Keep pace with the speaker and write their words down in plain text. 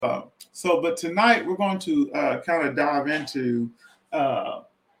But tonight we're going to kind of dive into uh,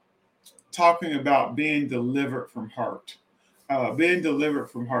 talking about being delivered from hurt. Being delivered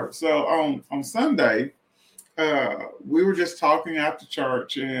from hurt. So on Sunday, we were just talking after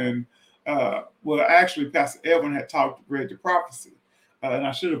church, and well, actually, Pastor Edwin had read the prophecy, and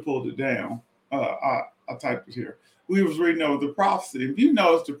I should have pulled it down. I typed it here. We was reading over the prophecy. If you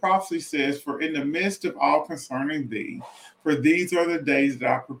notice, the prophecy says, "For in the midst of all concerning thee, for these are the days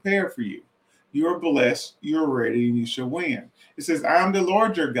that I prepare for you. You are blessed, you are ready, and you shall win." It says, "I am the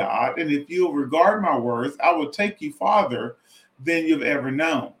Lord your God, and if you will regard my words, I will take you farther than you've ever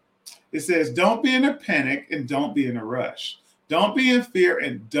known." It says, "Don't be in a panic and don't be in a rush. Don't be in fear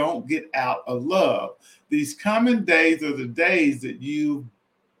and don't get out of love. These coming days are the days that you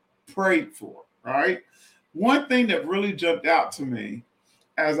prayed for," right? One thing that really jumped out to me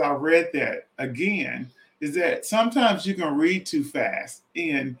as I read that again is that sometimes you can read too fast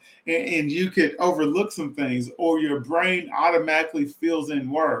and you could overlook some things, or your brain automatically fills in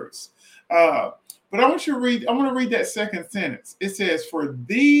words. Uh, but I want to read that second sentence. It says, "For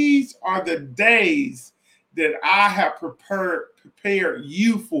these are the days that I have prepared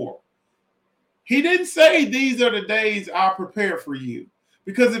you for." He didn't say these are the days I prepare for you.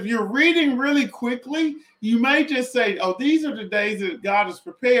 Because if you're reading really quickly, you may just say, "Oh, these are the days that God has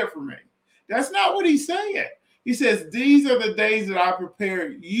prepared for me." That's not what he's saying. He says, "These are the days that I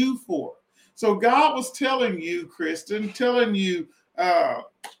prepared you for." So God was telling you, Kristen, telling you,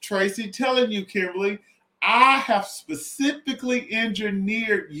 Tracy, telling you, Kimberly, "I have specifically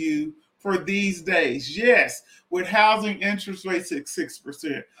engineered you for these days." Yes, with housing interest rates at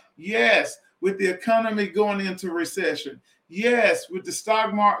 6%. Yes, with the economy going into recession. Yes, with the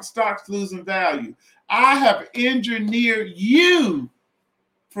stocks losing value. I have engineered you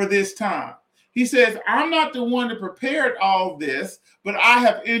for this time. He says, "I'm not the one that prepared all this, but I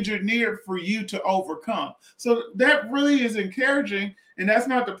have engineered for you to overcome." So that really is encouraging. And that's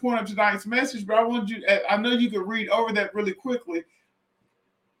not the point of tonight's message, but I know you could read over that really quickly.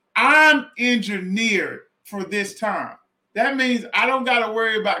 I'm engineered for this time. That means I don't got to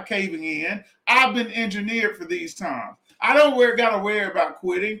worry about caving in. I've been engineered for these times. I don't got to worry about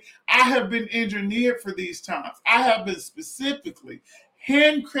quitting. I have been engineered for these times. I have been specifically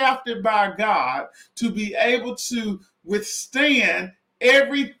handcrafted by God to be able to withstand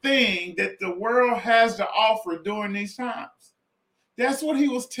everything that the world has to offer during these times. That's what he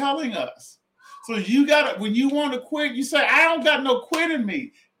was telling us. So when you want to quit, you say, "I don't got no quit in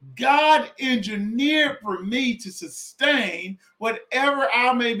me." God engineered for me to sustain whatever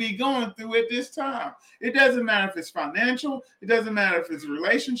I may be going through at this time. It doesn't matter if it's financial. It doesn't matter if it's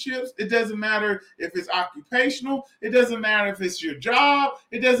relationships. It doesn't matter if it's occupational. It doesn't matter if it's your job.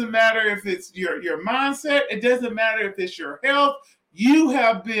 It doesn't matter if it's your mindset. It doesn't matter if it's your health. You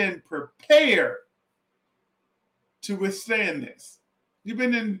have been prepared to withstand this. You've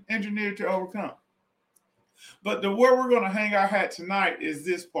been engineered to overcome. But the word we're going to hang our hat tonight is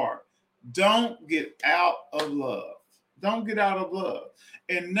this part. Don't get out of love. Don't get out of love.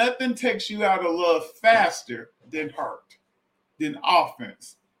 And nothing takes you out of love faster than hurt, than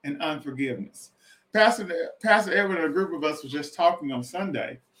offense and unforgiveness. Pastor Edwin and a group of us was just talking on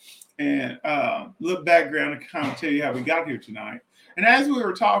Sunday, and little background to kind of tell you how we got here tonight. And as we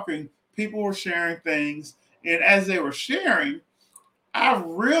were talking, people were sharing things. And as they were sharing, I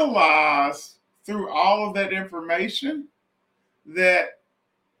realized through all of that information that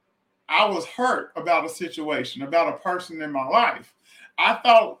I was hurt about a situation, about a person in my life. I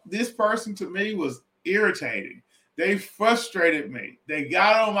thought this person to me was irritating. They frustrated me. They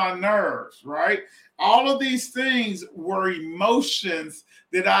got on my nerves, right? All of these things were emotions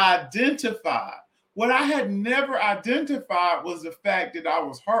that I identified. What I had never identified was the fact that I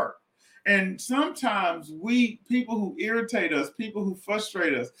was hurt. And sometimes people who irritate us, people who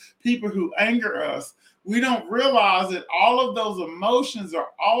frustrate us, people who anger us, we don't realize that all of those emotions are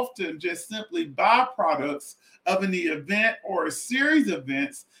often just simply byproducts of an event or a series of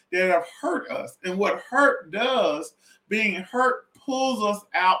events that have hurt us. And what hurt does, being hurt pulls us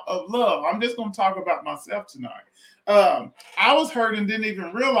out of love. I'm just going to talk about myself tonight. I was hurt and didn't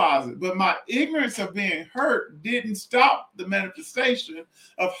even realize it, but my ignorance of being hurt didn't stop the manifestation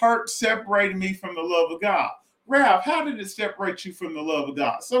of hurt separating me from the love of God. Ralph, how did it separate you from the love of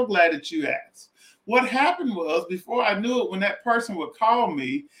God? So glad that you asked. What happened was, before I knew it, when that person would call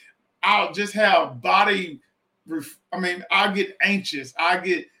me, I'll just have I get anxious. I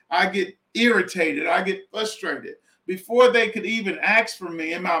get irritated. I get frustrated. Before they could even ask for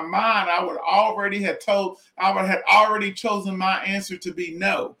me, in my mind, I would have already chosen my answer to be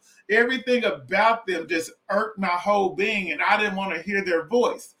no. Everything about them just irked my whole being, and I didn't want to hear their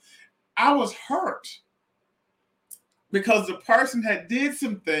voice. I was hurt because the person had did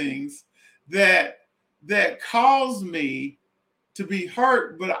some things that caused me to be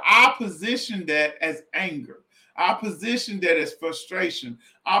hurt, but I positioned that as anger. I positioned that as frustration.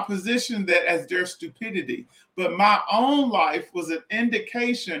 I positioned that as their stupidity. But my own life was an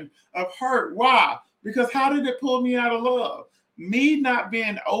indication of hurt. Why? Because how did it pull me out of love? Me not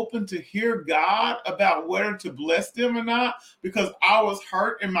being open to hear God about whether to bless them or not, because I was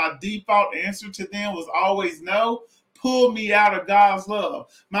hurt and my default answer to them was always no, pull me out of God's love.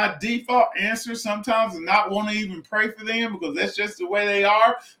 My default answer sometimes is not want to even pray for them because that's just the way they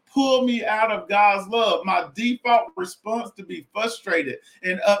are. Pull me out of God's love. My default response to be frustrated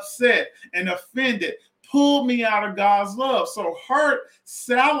and upset and offended. Pull me out of God's love. So hurt,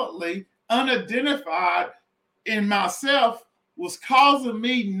 solidly unidentified in myself, was causing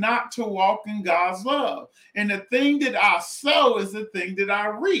me not to walk in God's love. And the thing that I sow is the thing that I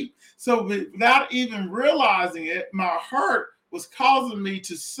reap. So without even realizing it, my hurt was causing me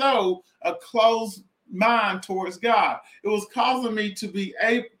to sow a closed mind towards God. It was causing me to be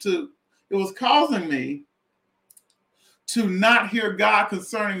able to, it was causing me to not hear God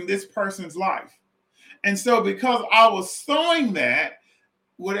concerning this person's life. And so because I was sowing that,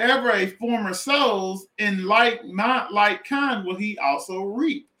 whatever a farmer sows, in like kind will he also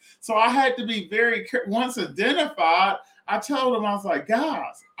reap. So I had to be very once identified. I told him, I was like,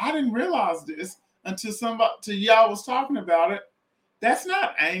 guys, I didn't realize this until y'all was talking about it. That's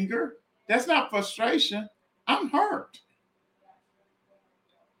not anger. That's not frustration. I'm hurt.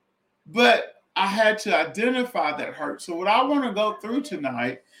 But I had to identify that hurt. So what I want to go through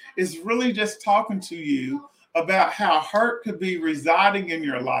tonight is really just talking to you about how hurt could be residing in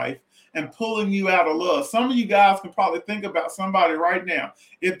your life and pulling you out of love. Some of you guys can probably think about somebody right now.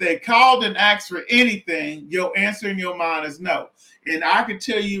 If they called and asked for anything, your answer in your mind is no. And I can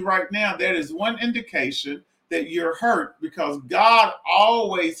tell you right now, that is one indication that you're hurt, because God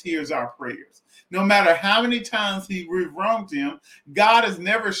always hears our prayers. No matter how many times we've wronged him, God has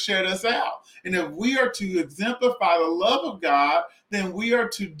never shut us out. And if we are to exemplify the love of God, then we are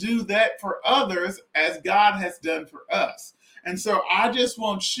to do that for others as God has done for us. And so I just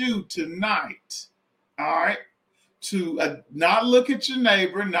want you tonight, all right, to not look at your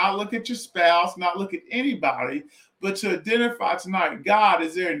neighbor, not look at your spouse, not look at anybody, but to identify tonight, God,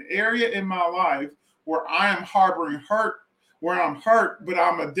 is there an area in my life where I am harboring hurt, where I'm hurt, but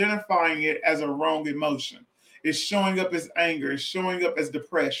I'm identifying it as a wrong emotion? It's showing up as anger. It's showing up as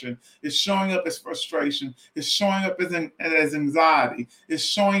depression. It's showing up as frustration. It's showing up as anxiety. It's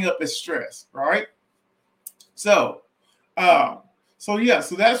showing up as stress, right? So that's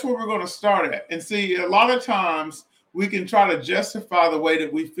where we're going to start at. And see, a lot of times we can try to justify the way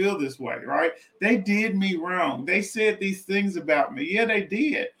that we feel this way, right? They did me wrong. They said these things about me. Yeah, they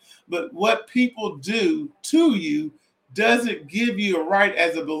did. But what people do to you doesn't give you a right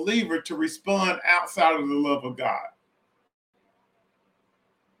as a believer to respond outside of the love of God.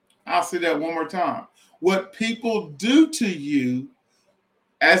 I'll say that one more time. What people do to you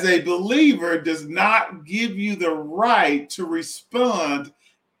as a believer does not give you the right to respond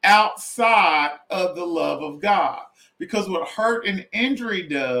outside of the love of God. Because what hurt and injury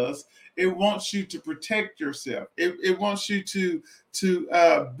does, it wants you to protect yourself. It wants you to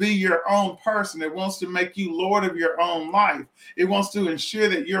be your own person. It wants to make you Lord of your own life. It wants to ensure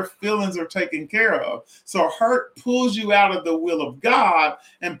that your feelings are taken care of. So hurt pulls you out of the will of God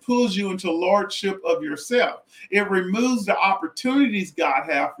and pulls you into lordship of yourself. It removes the opportunities God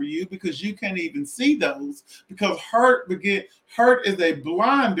has for you because you can't even see those, because hurt is a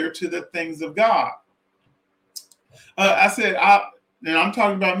blinder to the things of God. And I'm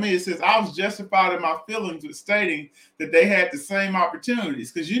talking about me. It says, I was justified in my feelings with stating that they had the same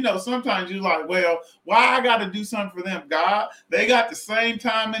opportunities. Because, sometimes you're like, well, why I got to do something for them, God? They got the same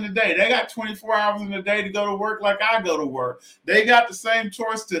time in the day. They got 24 hours in the day to go to work like I go to work. They got the same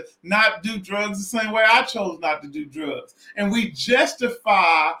choice to not do drugs the same way I chose not to do drugs. And we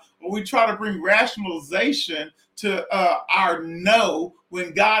justify, or we try to bring rationalization to our no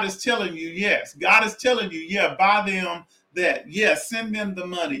when God is telling you yes. God is telling you, yeah, buy them that. Yes, send them the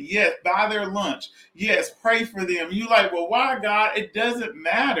money. Yes, buy their lunch. Yes, pray for them. You like, well, why, God? It doesn't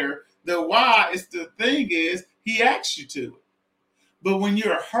matter the why. It's the thing is, he asks you to. But when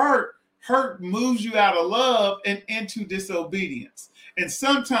you're hurt moves you out of love and into disobedience. And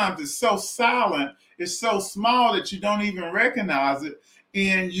sometimes it's so silent, it's so small that you don't even recognize it,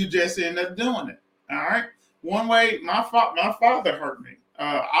 and you just end up doing it. All right. One way, my father hurt me.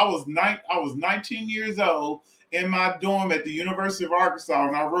 I was 19 years old, in my dorm at the University of Arkansas,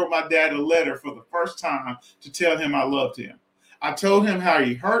 and I wrote my dad a letter for the first time to tell him I loved him. I told him how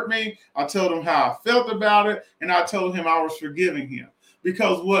he hurt me. I told him how I felt about it, and I told him I was forgiving him.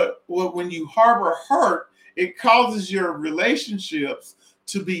 Because when you harbor hurt, it causes your relationships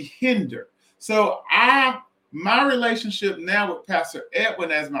to be hindered. So my relationship now with Pastor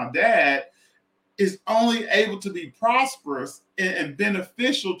Edwin as my dad is only able to be prosperous and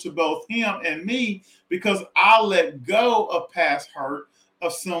beneficial to both him and me because I let go of past hurt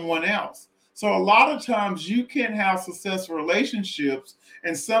of someone else. So a lot of times you can have successful relationships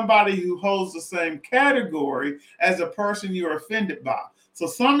and somebody who holds the same category as a person you're offended by. So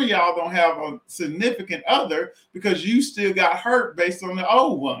some of y'all don't have a significant other because you still got hurt based on the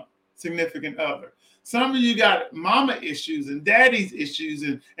old one, significant other. Some of you got mama issues and daddy's issues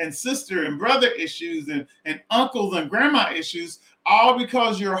and sister and brother issues and uncles and grandma issues, all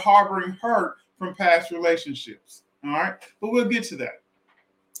because you're harboring hurt from past relationships. All right, but we'll get to that.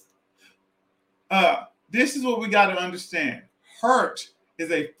 This is what we got to understand. Hurt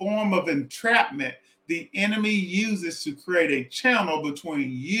is a form of entrapment the enemy uses to create a channel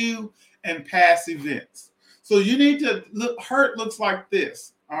between you and past events. So you need to look, hurt looks like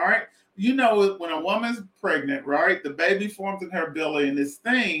this. All right. You know, when a woman's pregnant, right, the baby forms in her belly, and this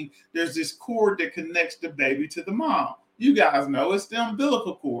thing, there's this cord that connects the baby to the mom. You guys know it's the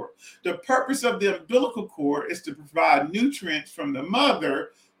umbilical cord. The purpose of the umbilical cord is to provide nutrients from the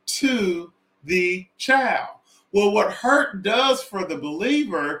mother to the child. Well, what hurt does for the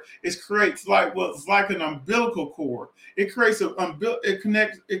believer is creates what's like an umbilical cord. It creates a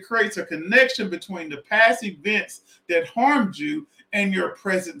connection between the past events that harmed you and your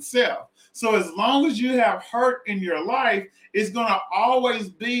present self. So as long as you have hurt in your life, it's going to always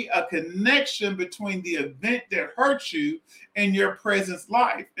be a connection between the event that hurt you and your present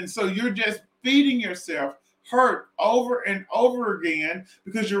life. And so you're just feeding yourself hurt over and over again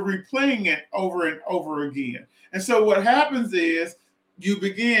because you're replaying it over and over again. And so what happens is you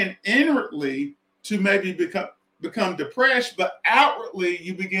begin inwardly to maybe become depressed, but outwardly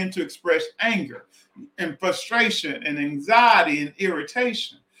you begin to express anger and frustration and anxiety and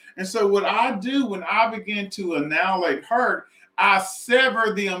irritation. And so what I do when I begin to annihilate hurt, I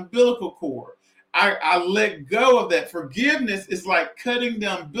sever the umbilical cord. I let go of that. Forgiveness is like cutting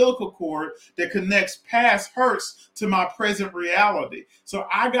the umbilical cord that connects past hurts to my present reality. So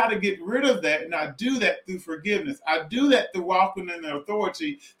I got to get rid of that, and I do that through forgiveness. I do that through walking in the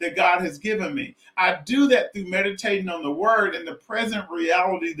authority that God has given me. I do that through meditating on the word and the present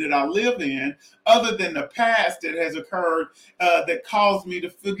reality that I live in, other than the past that has occurred that caused me to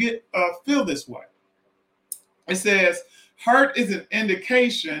feel this way. It says, hurt is an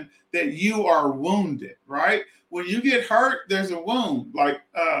indication that you are wounded, right? When you get hurt, there's a wound. Like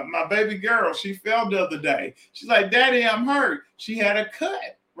my baby girl, she fell the other day. She's like, Daddy, I'm hurt. She had a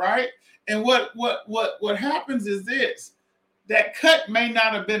cut, right? And what happens is this. That cut may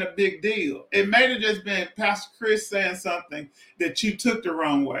not have been a big deal. It may have just been Pastor Chris saying something that you took the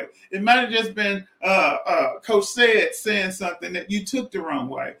wrong way. It might have just been Coach Said saying something that you took the wrong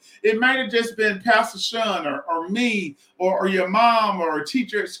way. It might have just been Pastor Sean or me or your mom or a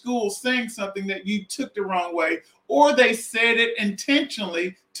teacher at school saying something that you took the wrong way, or they said it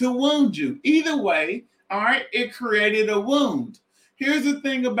intentionally to wound you. Either way, all right, it created a wound. Here's the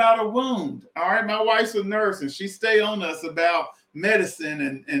thing about a wound. All right, my wife's a nurse and she stay on us about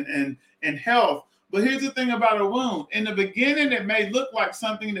medicine and health. But here's the thing about a wound. In the beginning, it may look like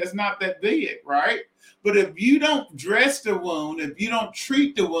something that's not that big, right? But if you don't dress the wound, if you don't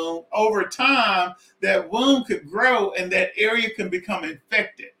treat the wound, over time, that wound could grow and that area can become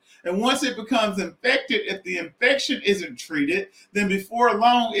infected. And once it becomes infected, if the infection isn't treated, then before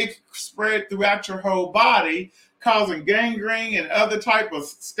long, it can spread throughout your whole body, causing gangrene and other type of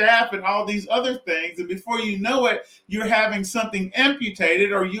staph and all these other things. And before you know it, you're having something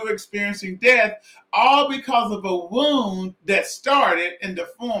amputated or you're experiencing death, all because of a wound that started in the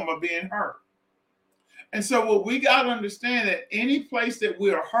form of being hurt. And so what we got to understand that any place that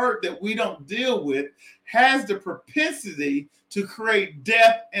we are hurt that we don't deal with has the propensity to create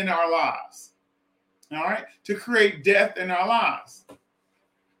death in our lives. All right? To create death in our lives.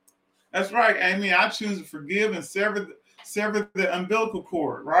 That's right, Amy. I choose to forgive and sever the umbilical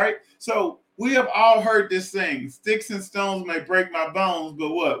cord, right? So we have all heard this saying, sticks and stones may break my bones, but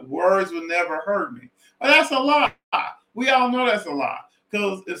what? Words will never hurt me. Well, that's a lie. We all know that's a lie.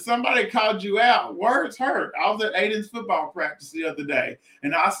 Because if somebody called you out, words hurt. I was at Aiden's football practice the other day,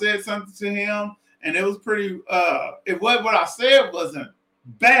 and I said something to him, and it was pretty, what I said wasn't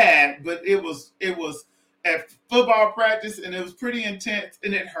bad, but it was at football practice, and it was pretty intense,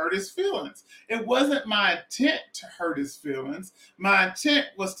 and it hurt his feelings. It wasn't my intent to hurt his feelings. My intent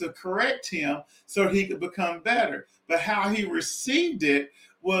was to correct him so he could become better. But how he received it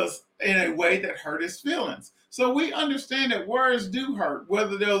was in a way that hurt his feelings. So we understand that words do hurt,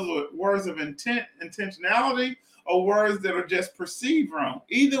 whether those are words of intentionality, or words that are just perceived wrong.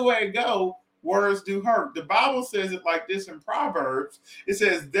 Either way it go, words do hurt. The Bible says it like this in Proverbs. It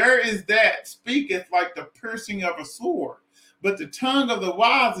says, there is that speaketh like the piercing of a sword, but the tongue of the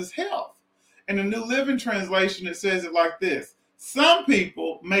wise is health. In the New Living Translation, it says it like this. Some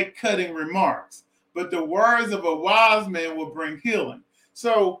people make cutting remarks, but the words of a wise man will bring healing.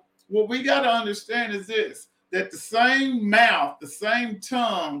 So what we got to understand is this, that the same mouth, the same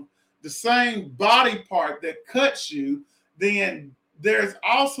tongue, the same body part that cuts you, then there's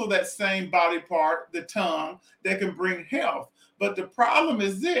also that same body part, the tongue, that can bring health. But the problem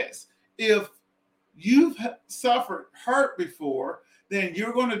is this, if you've suffered hurt before, then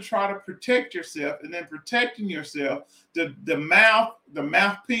you're going to try to protect yourself, and then protecting yourself, the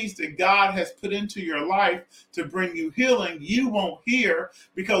mouthpiece that God has put into your life to bring you healing, you won't hear,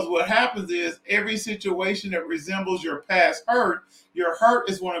 because what happens is every situation that resembles your past hurt, your hurt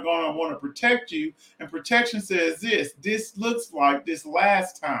is going to want to protect you, and protection says this looks like this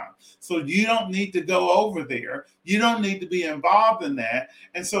last time, so you don't need to go over there. You don't need to be involved in that.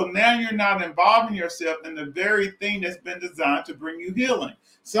 And so now you're not involving yourself in the very thing that's been designed to bring you healing.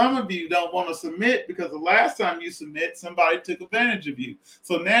 Some of you don't want to submit because the last time you submit, somebody took advantage of you.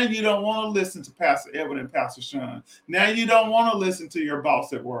 So now you don't want to listen to Pastor Edwin and Pastor Sean. Now you don't want to listen to your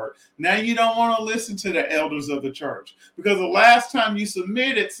boss at work. Now you don't want to listen to the elders of the church because the last time you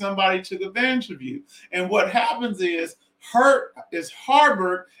submitted, somebody took advantage of you. And what happens is hurt is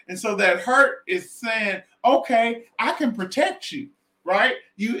harbored. And so that hurt is saying, okay, I can protect you. Right?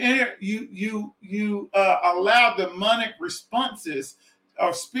 You allow demonic responses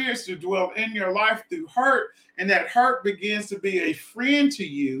or spirits to dwell in your life through hurt, and that hurt begins to be a friend to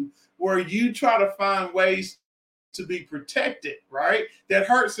you, where you try to find ways to be protected. Right? That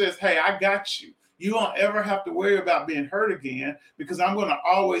hurt says, "Hey, I got you. You won't ever have to worry about being hurt again because I'm going to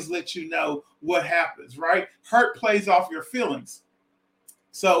always let you know what happens." Right? Hurt plays off your feelings.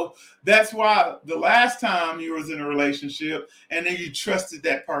 So that's why the last time you was in a relationship and then you trusted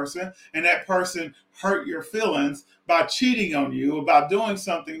that person and that person hurt your feelings by cheating on you or by doing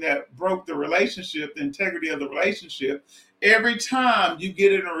something that broke the relationship, the integrity of the relationship. Every time you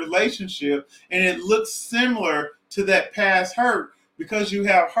get in a relationship and it looks similar to that past hurt, because you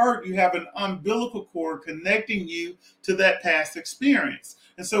have hurt, you have an umbilical cord connecting you to that past experience.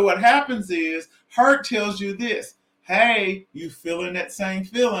 And so what happens is hurt tells you this. Hey, you feeling that same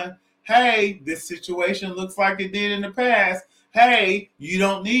feeling. Hey, this situation looks like it did in the past. Hey, you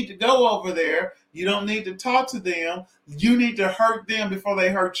don't need to go over there. You don't need to talk to them. You need to hurt them before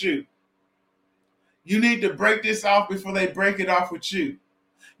they hurt you. You need to break this off before they break it off with you.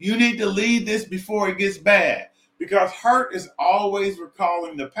 You need to leave this before it gets bad. Because hurt is always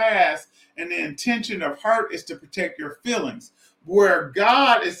recalling the past, and the intention of hurt is to protect your feelings, where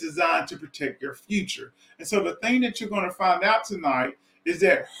God is designed to protect your future. And so the thing that you're going to find out tonight is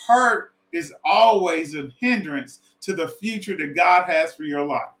that hurt is always a hindrance to the future that God has for your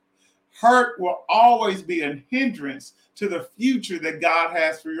life. Hurt will always be a hindrance to the future that God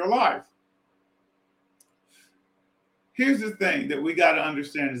has for your life. Here's the thing that we got to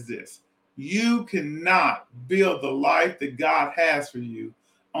understand is this. You cannot build the life that God has for you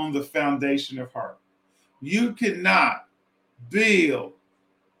on the foundation of hurt. You cannot build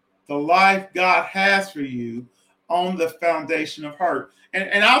the life God has for you on the foundation of hurt.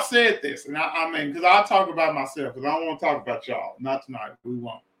 And I've said this, and I mean, because I'll talk about myself, because I don't want to talk about y'all. Not tonight. We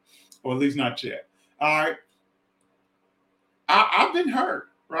won't. Or at least not yet. All right. I've been hurt,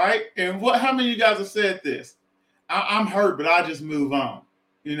 right? And how many of you guys have said this? I'm hurt, but I just move on.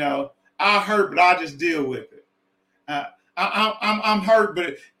 You know, I hurt, but I just deal with it. I'm hurt,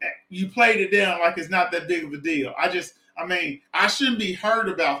 but you played it down like it's not that big of a deal. I shouldn't be hurt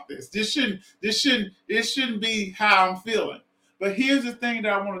about this. This shouldn't be how I'm feeling. But here's the thing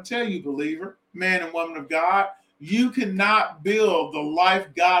that I want to tell you, believer, man and woman of God. You cannot build the life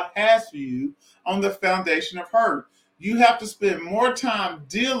God has for you on the foundation of hurt. You have to spend more time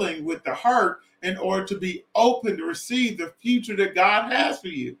dealing with the hurt in order to be open to receive the future that God has for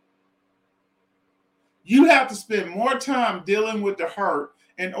you. You have to spend more time dealing with the hurt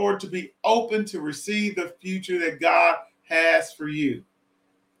in order to be open to receive the future that God has for you.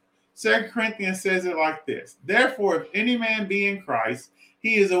 2 Corinthians says it like this. Therefore, if any man be in Christ,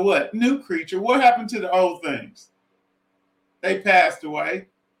 he is a what? New creature. What happened to the old things? They passed away.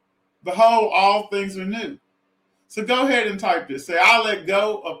 Behold, all things are new. So go ahead and type this. Say, I let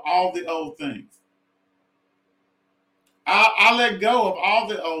go of all the old things. I let go of all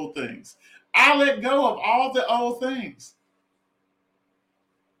the old things. I let go of all the old things.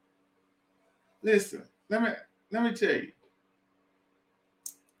 Listen, let me tell you.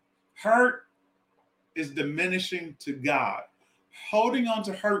 Hurt is diminishing to God. Holding on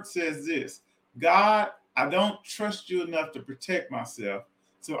to hurt says this: God, I don't trust you enough to protect myself,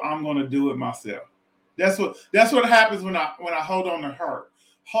 so I'm going to do it myself. That's what happens when I hold on to hurt.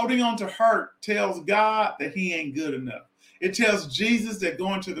 Holding on to hurt tells God that he ain't good enough. It tells Jesus that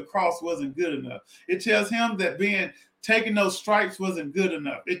going to the cross wasn't good enough. It tells him that taking those stripes wasn't good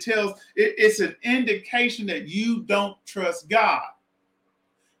enough. It's an indication that you don't trust God.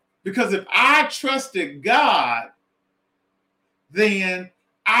 Because if I trusted God, then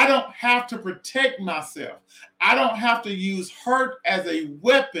I don't have to protect myself. I don't have to use hurt as a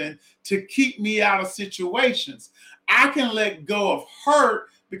weapon to keep me out of situations. I can let go of hurt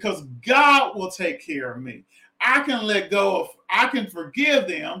because God will take care of me. I can forgive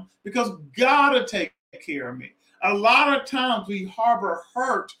them because God will take care of me. A lot of times we harbor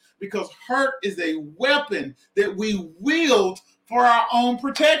hurt because hurt is a weapon that we wield for our own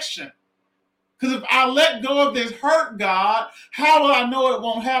protection. Because if I let go of this hurt, God, how will I know it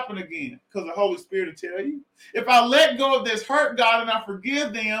won't happen again? Because the Holy Spirit will tell you. If I let go of this hurt, God, and I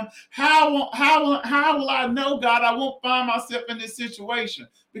forgive them, how will I know, God, I won't find myself in this situation?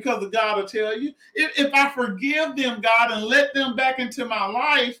 Because the God will tell you. If I forgive them, God, and let them back into my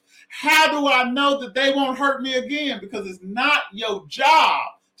life, how do I know that they won't hurt me again? Because it's not your job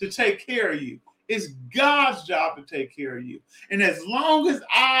to take care of you. It's God's job to take care of you. And as long as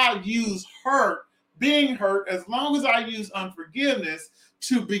I use being hurt, as long as I use unforgiveness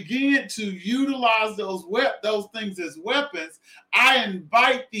to begin to utilize those things as weapons, I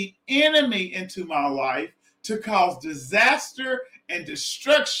invite the enemy into my life to cause disaster and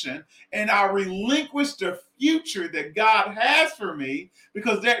destruction, and I relinquish the future that God has for me,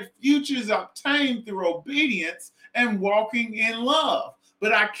 because that future is obtained through obedience and walking in love.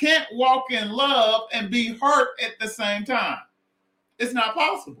 But I can't walk in love and be hurt at the same time. It's not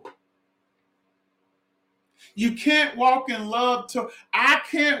possible. You can't walk in love I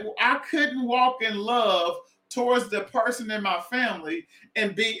couldn't walk in love towards the person in my family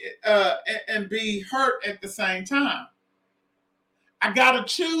and be hurt at the same time. I gotta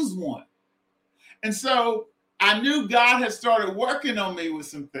choose one. And so I knew God had started working on me with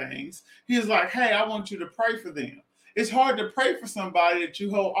some things. He was like, hey, I want you to pray for them. It's hard to pray for somebody that you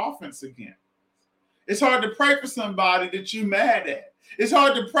hold offense against. It's hard to pray for somebody that you're mad at. It's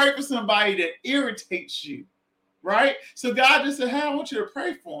hard to pray for somebody that irritates you, right? So God just said, hey, I want you to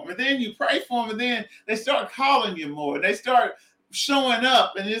pray for them. And then you pray for them, and then they start calling you more. They start showing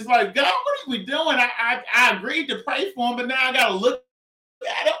up. And it's like, God, what are we doing? I agreed to pray for them, but now I got to look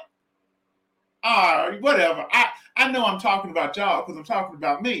at them. All right, whatever. I know I'm talking about y'all because I'm talking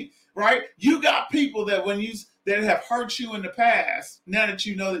about me, right? You got people that that have hurt you in the past, now that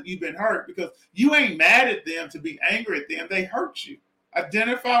you know that you've been hurt, because you ain't mad at them to be angry at them. They hurt you.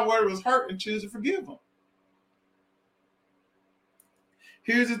 Identify where it was hurt and choose to forgive them.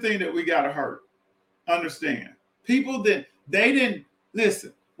 Here's the thing that we got to understand. People that they didn't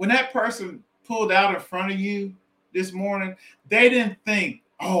listen, when that person pulled out in front of you this morning, they didn't think,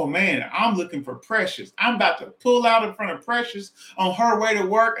 oh man, I'm looking for Precious. I'm about to pull out in front of Precious on her way to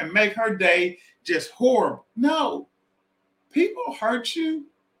work and make her day just horrible. No, people hurt you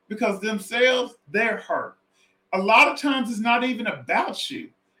because themselves, they're hurt. A lot of times it's not even about you.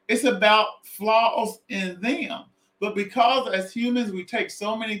 It's about flaws in them. But because as humans, we take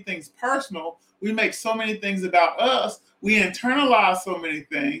so many things personal, we make so many things about us, we internalize so many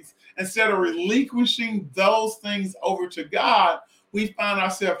things. Instead of relinquishing those things over to God, we find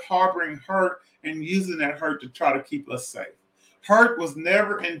ourselves harboring hurt and using that hurt to try to keep us safe. Hurt was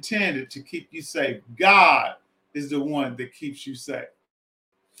never intended to keep you safe. God is the one that keeps you safe.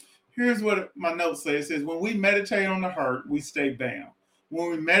 Here's what my notes say. It says, when we meditate on the hurt, we stay bound. When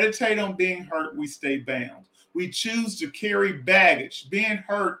we meditate on being hurt, we stay bound. We choose to carry baggage. Being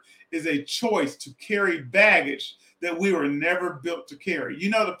hurt is a choice to carry baggage that we were never built to carry. You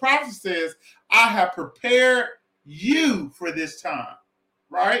know, the prophet says, I have prepared you for this time,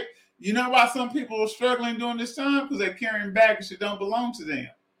 right? You know why some people are struggling during this time? Because they're carrying baggage that don't belong to them.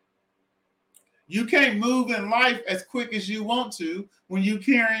 You can't move in life as quick as you want to when you're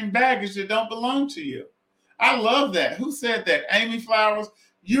carrying baggage that don't belong to you. I love that. Who said that? Amy Flowers.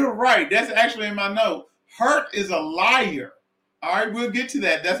 You're right. That's actually in my note. Hurt is a liar. All right, we'll get to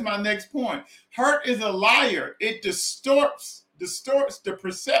that. That's my next point. Hurt is a liar. It distorts distorts the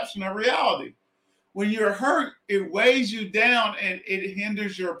perception of reality. When you're hurt, it weighs you down and it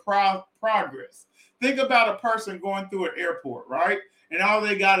hinders your progress. Think about a person going through an airport, right? And all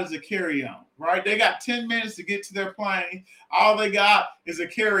they got is a carry-on, right? They got 10 minutes to get to their plane. All they got is a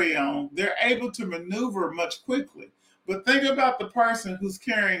carry-on. They're able to maneuver much quickly. But think about the person who's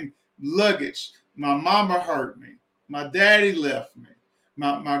carrying luggage. My mama hurt me. My daddy left me.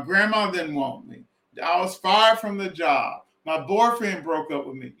 My grandma didn't want me. I was fired from the job. My boyfriend broke up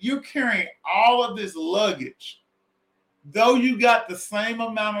with me. You're carrying all of this luggage. Though you got the same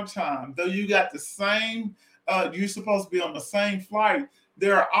amount of time, though you got the same, you're supposed to be on the same flight,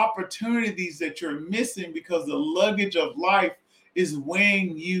 there are opportunities that you're missing because the luggage of life is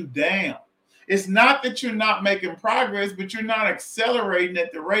weighing you down. It's not that you're not making progress, but you're not accelerating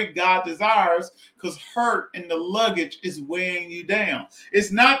at the rate God desires because hurt and the luggage is weighing you down.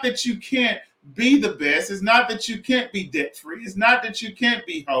 It's not that you can't be the best. It's not that you can't be debt free. It's not that you can't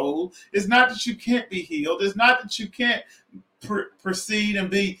be whole. It's not that you can't be healed. It's not that you can't proceed and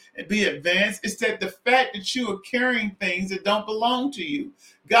be advanced. It's that the fact that you are carrying things that don't belong to you.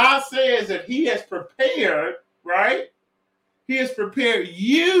 God says that He has prepared, right? He has prepared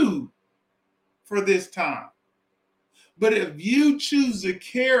you for this time. But if you choose to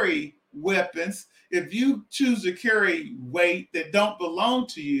carry weapons, if you choose to carry weight that don't belong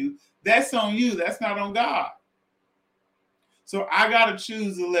to you, that's on you. That's not on God. So I got to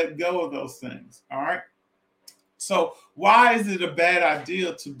choose to let go of those things. All right. So why is it a bad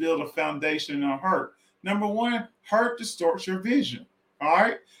idea to build a foundation on hurt? Number one, hurt distorts your vision. All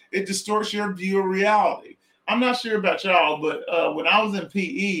right. It distorts your view of reality. I'm not sure about y'all, but when I was in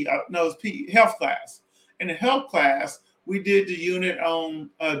PE, no, it was PE, health class. In the health class, we did the unit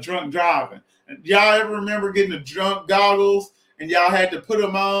on drunk driving. And y'all ever remember getting the drunk goggles and y'all had to put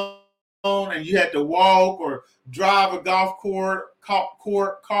them on and you had to walk or drive a golf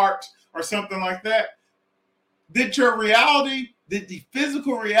cart or something like that? Did the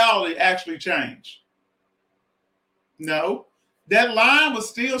physical reality actually change? No. That line was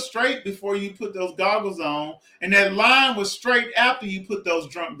still straight before you put those goggles on, and that line was straight after you put those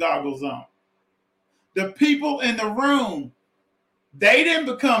drunk goggles on. The people in the room, they didn't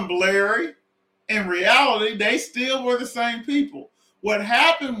become blurry. In reality, they still were the same people. What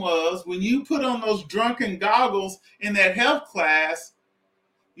happened was when you put on those drunken goggles in that health class,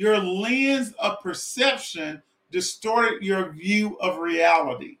 your lens of perception distorted your view of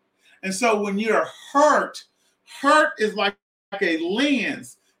reality. And so when you're hurt is like a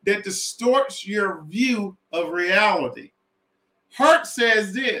lens that distorts your view of reality. Hurt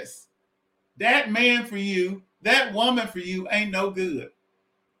says this: that man for you, that woman for you ain't no good.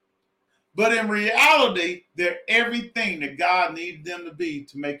 But in reality, they're everything that God needed them to be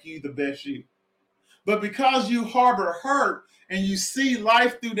to make you the best you. But because you harbor hurt and you see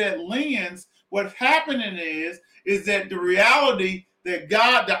life through that lens, what's happening is that the reality that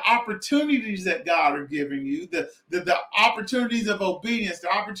God, the opportunities that God are giving you, the opportunities of obedience,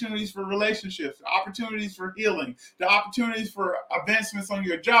 the opportunities for relationships, the opportunities for healing, the opportunities for advancements on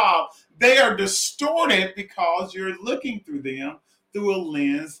your job, they are distorted because you're looking through them through a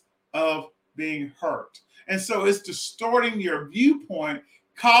lens of being hurt. And so it's distorting your viewpoint,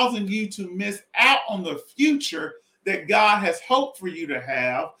 causing you to miss out on the future that God has hoped for you to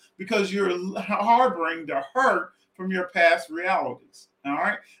have because you're harboring the hurt from your past realities. All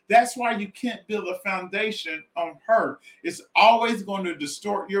right. That's why you can't build a foundation on hurt. It's always going to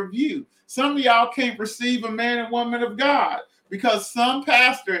distort your view. Some of y'all can't perceive a man and woman of God because some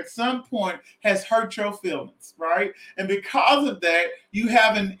pastor at some point has hurt your feelings, right? And because of that, you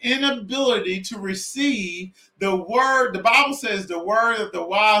have an inability to receive the word. The Bible says the word of the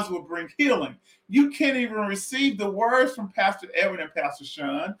wise will bring healing. You can't even receive the words from Pastor Edwin and Pastor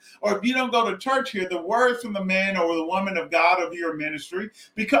Sean, or if you don't go to church here, the words from the man or the woman of God of your ministry,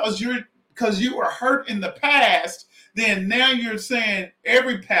 because you were hurt in the past. Then now you're saying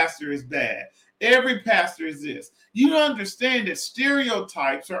every pastor is bad. Every pastor is this. You understand that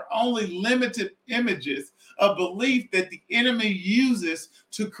stereotypes are only limited images of belief that the enemy uses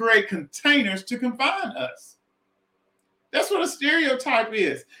to create containers to confine us. That's what a stereotype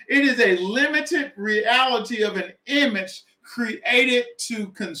is. It is a limited reality of an image created to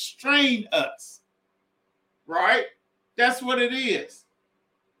constrain us, right? That's what it is.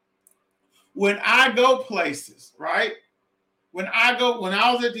 When I go places, right? When I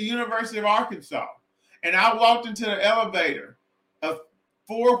was at the University of Arkansas and I walked into the elevator of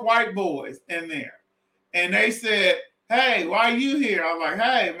 4 white boys in there and they said, "Hey, why are you here?" I was like,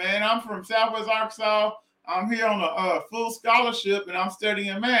 "Hey, man, I'm from Southwest Arkansas. I'm here on a full scholarship and I'm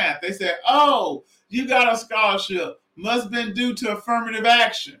studying math." They said, "Oh, you got a scholarship. must have been due to affirmative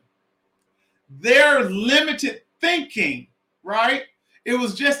action. Their limited thinking, right? It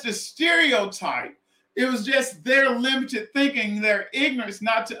was just a stereotype. It was just their limited thinking, their ignorance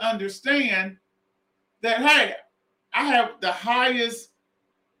not to understand that, hey, I have the highest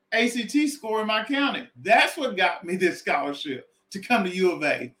ACT score in my county. That's what got me this scholarship to come to U of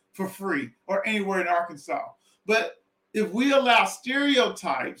A for free or anywhere in Arkansas. But if we allow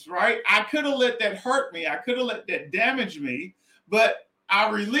stereotypes, right, I could have let that hurt me. I could have let that damage me, but I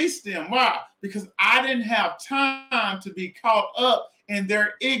released them. Why? Because I didn't have time to be caught up in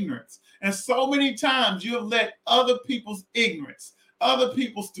their ignorance. And so many times you have let other people's ignorance, other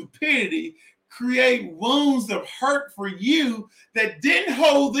people's stupidity create wounds of hurt for you that didn't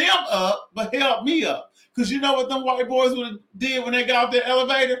hold them up, but held me up. Because you know what them white boys would have did when they got off the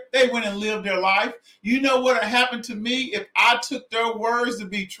elevator? They went and lived their life. You know what happened to me if I took their words to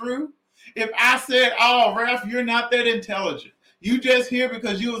be true? If I said, oh, Ralph, you're not that intelligent. You just here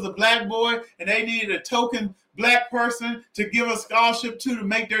because you was a black boy and they needed a token black person to give a scholarship to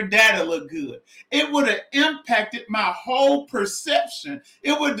make their daddy look good. It would have impacted my whole perception.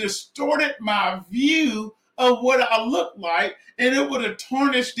 It would have distorted my view of what I looked like, and it would have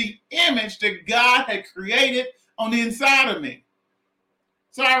tarnished the image that God had created on the inside of me.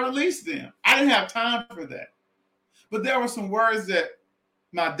 So I released them. I didn't have time for that. But there were some words that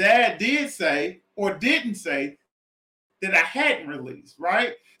my dad did say or didn't say that I hadn't released,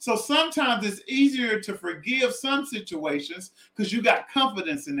 right? So sometimes it's easier to forgive some situations because you got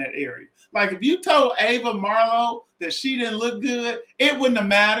confidence in that area. Like if you told Ava Marlowe that she didn't look good, it wouldn't have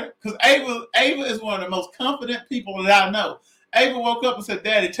mattered because Ava is one of the most confident people that I know. Ava woke up and said,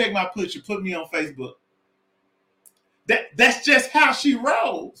 Daddy, take my picture, put me on Facebook. That's just how she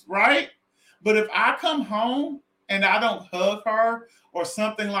rolls, right? But if I come home and I don't hug her or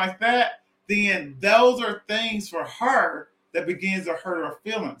something like that, then those are things for her that begins to hurt her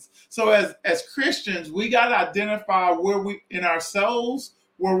feelings. So as Christians, we got to identify where we in our souls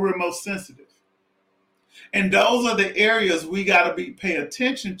where we're most sensitive. And those are the areas we got to pay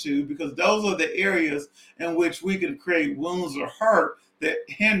attention to because those are the areas in which we can create wounds or hurt that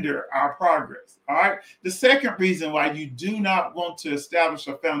hinder our progress. All right. The second reason why you do not want to establish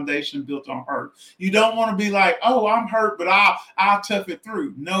a foundation built on hurt. You don't want to be like, oh, I'm hurt, but I'll tough it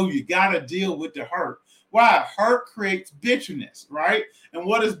through. No, you got to deal with the hurt. Why? Hurt creates bitterness, right? And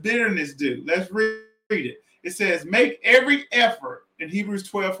what does bitterness do? Let's read it. It says, make every effort in Hebrews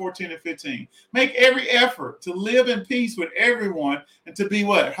 12, 14, and 15. Make every effort to live in peace with everyone and to be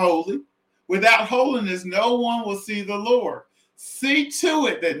what? Holy. Without holiness, no one will see the Lord. See to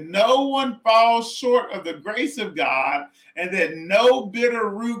it that no one falls short of the grace of God and that no bitter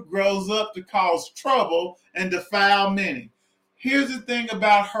root grows up to cause trouble and defile many. Here's the thing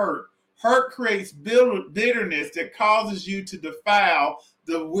about hurt. Hurt creates bitterness that causes you to defile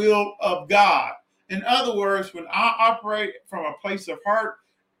the will of God. In other words, when I operate from a place of hurt,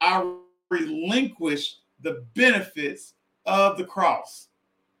 I relinquish the benefits of the cross.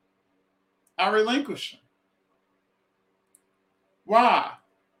 I relinquish them. Why?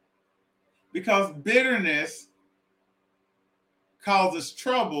 Because bitterness causes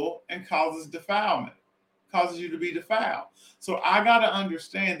trouble and causes defilement, causes you to be defiled. So I got to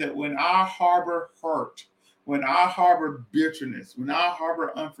understand that when I harbor hurt, when I harbor bitterness, when I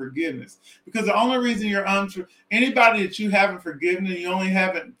harbor unforgiveness, because the only reason you're anybody that you haven't forgiven and you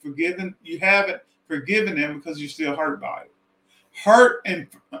haven't forgiven them because you're still hurt by it. Hurt and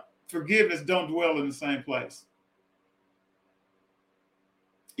forgiveness don't dwell in the same place.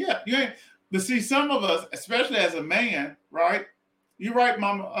 Yeah, you ain't. But see, some of us, especially as a man, right? You're right,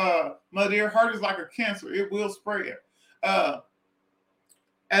 Mama. My dear, hurt is like a cancer; it will spread.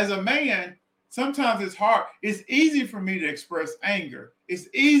 As a man, sometimes it's hard. It's easy for me to express anger. It's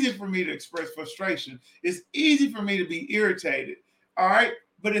easy for me to express frustration. It's easy for me to be irritated. All right,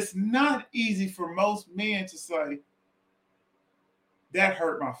 but it's not easy for most men to say that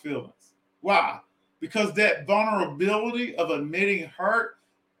hurt my feelings. Why? Because that vulnerability of admitting hurt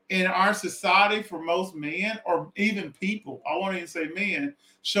in our society for most men or even people, I won't even say men,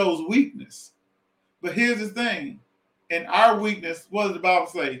 shows weakness. But here's the thing. In our weakness, what does the Bible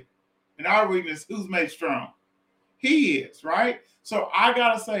say? In our weakness, who's made strong? He is, right? So I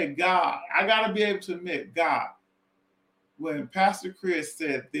got to say, God, I got to be able to admit, God, when Pastor Chris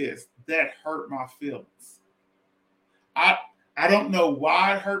said this, that hurt my feelings. I don't know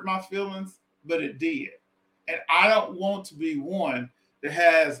why it hurt my feelings, but it did. And I don't want to be one that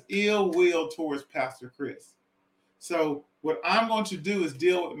has ill will towards Pastor Chris. So what I'm going to do is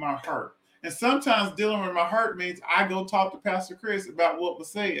deal with my hurt. And sometimes dealing with my hurt means I go talk to Pastor Chris about what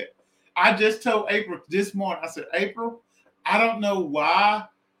was said. I just told April this morning, I said, April, I don't know why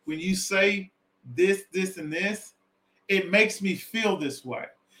when you say this, this, and this, it makes me feel this way.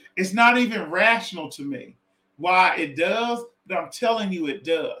 It's not even rational to me why it does, but I'm telling you it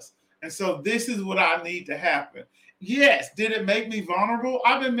does. And so this is what I need to happen. Yes, did it make me vulnerable?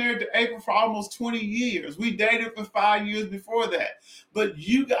 I've been married to April for almost 20 years. We dated for 5 years before that. But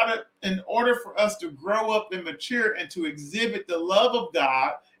you got to, in order for us to grow up and mature and to exhibit the love of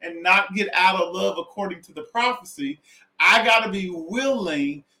God and not get out of love according to the prophecy, I got to be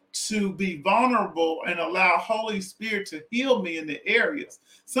willing to be vulnerable and allow Holy Spirit to heal me in the areas.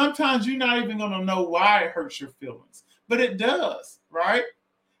 Sometimes you're not even going to know why it hurts your feelings, but it does, right?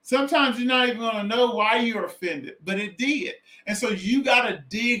 Sometimes you're not even going to know why you're offended, but it did. And so you got to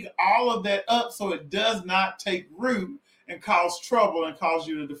dig all of that up so it does not take root and cause trouble and cause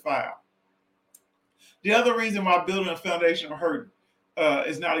you to defile. The other reason why building a foundation of hurt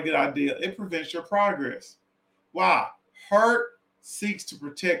is not a good idea, it prevents your progress. Why? Hurt seeks to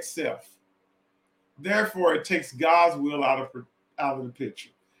protect self. Therefore, it takes God's will out of the picture.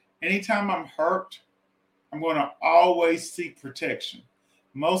 Anytime I'm hurt, I'm going to always seek protection.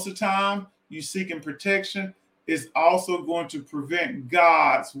 Most of the time, you seeking protection is also going to prevent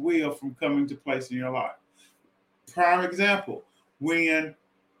God's will from coming to place in your life. Prime example, when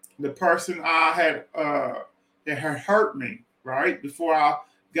the person I had it had hurt me, right, before I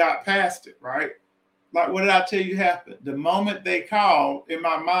got past it, right? Like, what did I tell you happened? The moment they called, in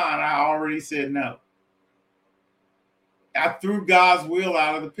my mind, I already said no. I threw God's will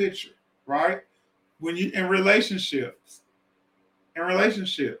out of the picture, right? When you in relationships, all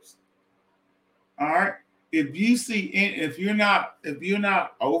right. If you're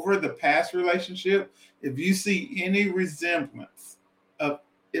not over the past relationship, if you see any resemblance of,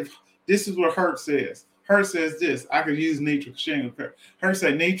 if this is what Hurt says. Hurt says this. I could use Nitra because she ain't gonna care. Hurt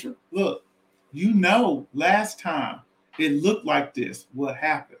say, Nitra, look, you know, last time it looked like this. What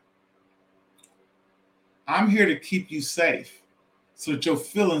happened? I'm here to keep you safe so that your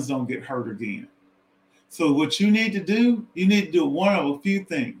feelings don't get hurt again. So what you need to do one of a few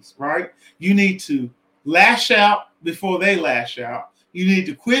things, right? You need to lash out before they lash out. You need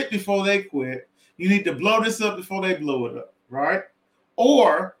to quit before they quit. You need to blow this up before they blow it up, right?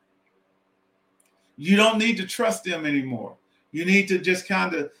 Or you don't need to trust them anymore. You need to just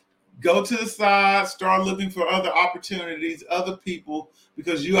kind of go to the side, start looking for other opportunities, other people,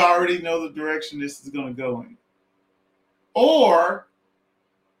 because you already know the direction this is going to go in. Or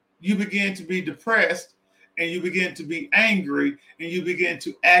you begin to be depressed and you begin to be angry and you begin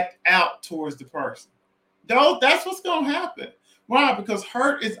to act out towards the person. That's what's going to happen. Why? Because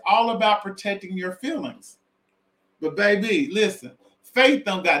hurt is all about protecting your feelings. But baby, listen, faith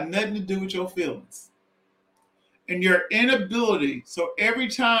don't got nothing to do with your feelings. And your inability, so every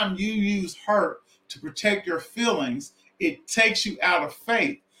time you use hurt to protect your feelings, it takes you out of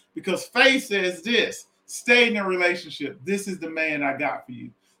faith. Because faith says this, stay in a relationship. This is the man I got for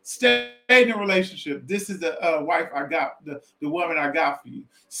you. Stay in a relationship. This is the wife I got, the woman I got for you.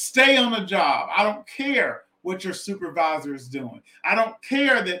 Stay on the job. I don't care what your supervisor is doing. I don't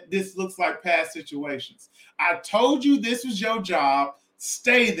care that this looks like past situations. I told you this was your job.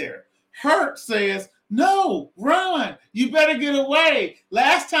 Stay there. Hurt says, no, run. You better get away.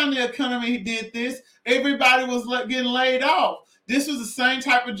 Last time the economy did this, everybody was getting laid off. This was the same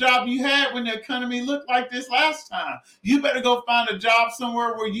type of job you had when the economy looked like this last time. You better go find a job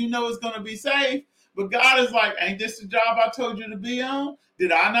somewhere where you know it's going to be safe. But God is like, ain't this the job I told you to be on?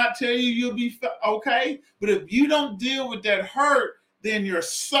 Did I not tell you you'll be okay? But if you don't deal with that hurt, then your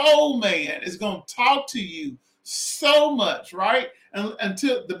soul man is going to talk to you so much, right? And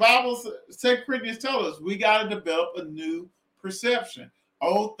until the Bible, 2 Corinthians tells us, we got to develop a new perception.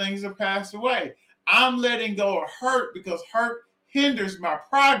 Old things are passed away. I'm letting go of hurt because hurt hinders my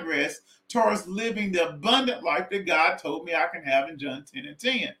progress towards living the abundant life that God told me I can have in John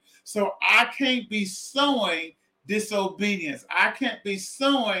 10:10. So I can't be sowing disobedience. I can't be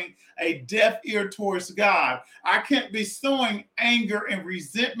sowing a deaf ear towards God. I can't be sowing anger and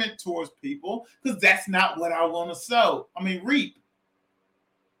resentment towards people because that's not what I want to reap.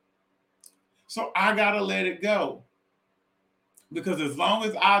 So I got to let it go. Because as long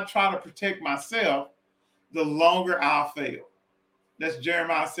as I try to protect myself, the longer I'll fail. That's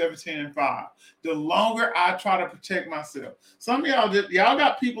Jeremiah 17:5. The longer I try to protect myself. Some of y'all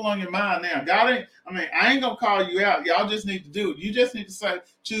got people on your mind now. I ain't going to call you out. Y'all just need to do it. You just need to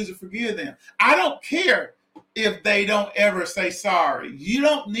choose to forgive them. I don't care if they don't ever say sorry. You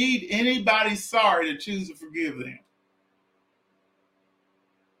don't need anybody sorry to choose to forgive them.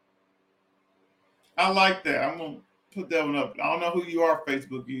 I like that. I'm going to put that one up. I don't know who you are,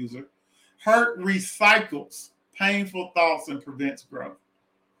 Facebook user. Hurt recycles painful thoughts and prevents growth.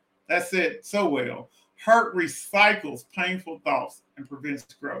 That's it so well. Hurt recycles painful thoughts and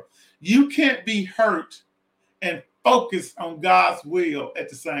prevents growth. You can't be hurt and focus on God's will at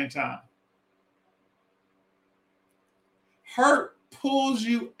the same time. Hurt pulls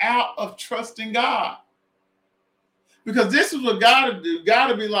you out of trusting God. Because this is what God to do. God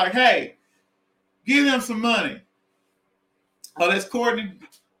to be like, hey, give them some money. Oh, that's Courtney.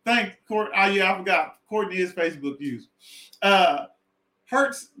 Thanks, Courtney. Oh, yeah, I forgot. Courtney is Facebook user.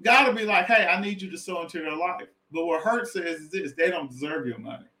 Hurts got to be like, hey, I need you to sow into their life. But what Hurt says is this: they don't deserve your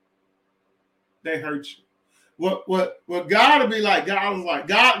money. They hurt you. What God to be like? God was like,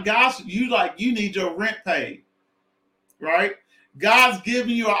 God, you need your rent paid, right? God's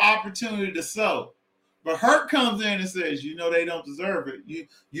giving you an opportunity to sow, but Hurt comes in and says, they don't deserve it.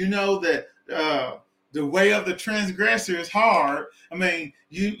 You know that the way of the transgressor is hard. I mean,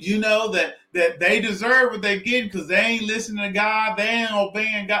 you know that they deserve what they get because they ain't listening to God, they ain't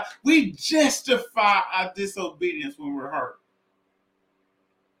obeying God. We justify our disobedience when we're hurt.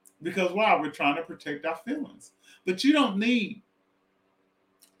 Because why? We're trying to protect our feelings. But you don't need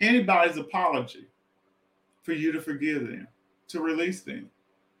anybody's apology for you to forgive them, to release them.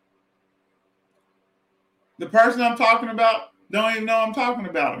 The person I'm talking about don't even know I'm talking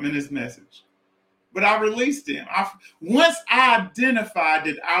about them in this message. But I released them. Once I identified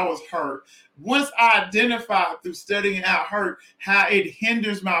that I was hurt, once I identified through studying out hurt how it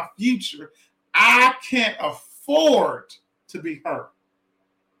hinders my future, I can't afford to be hurt.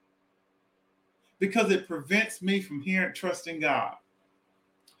 Because it prevents me from trusting God.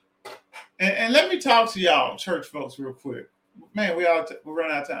 And let me talk to y'all, church folks, real quick. Man, we're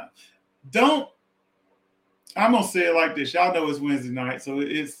running out of time. I'm gonna say it like this. Y'all know it's Wednesday night, so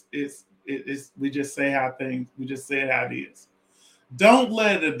it's we just say we just say it how it is. Don't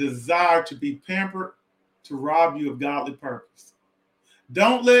let a desire to be pampered to rob you of godly purpose.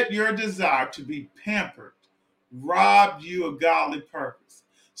 Don't let your desire to be pampered rob you of godly purpose.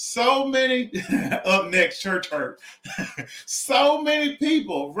 So many, up next, church hurt. So many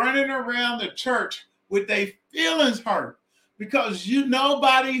people running around the church with their feelings hurt because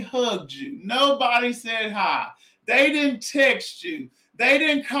nobody hugged you. Nobody said hi. They didn't text you. They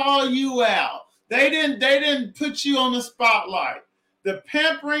didn't call you out. They didn't put you on the spotlight. The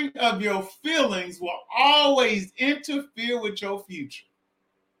pampering of your feelings will always interfere with your future.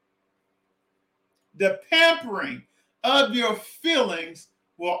 The pampering of your feelings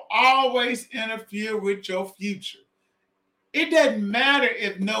will always interfere with your future. It doesn't matter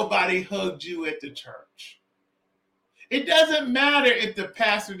if nobody hugged you at the church. It doesn't matter if the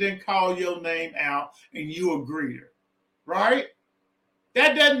pastor didn't call your name out and you a greeter, right?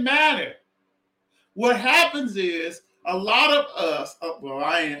 That doesn't matter. What happens is a lot of us,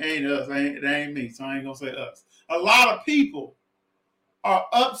 ain't us, it ain't me, so I ain't gonna say us. A lot of people are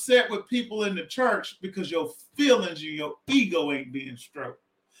upset with people in the church because your feelings and your ego ain't being stroked.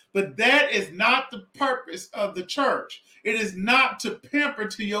 But that is not the purpose of the church. It is not to pamper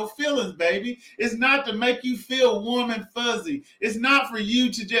to your feelings, baby. It's not to make you feel warm and fuzzy. It's not for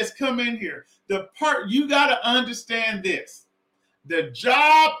you to just come in here. You got to understand this. The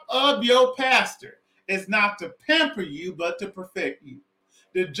job of your pastor is not to pamper you, but to perfect you.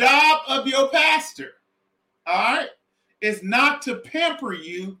 The job of your pastor, all right, is not to pamper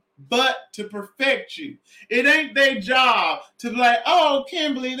you, but to perfect you. It ain't their job to be like, oh,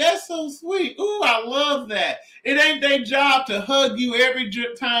 Kimberly, that's so sweet. Ooh, I love that. It ain't their job to hug you every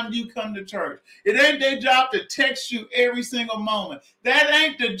time you come to church. It ain't their job to text you every single moment. That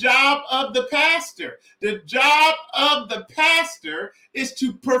ain't the job of the pastor. The job of the pastor is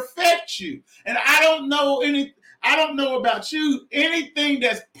to perfect you. And I don't know about you. Anything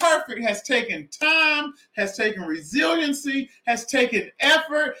that's perfect has taken time, has taken resiliency, has taken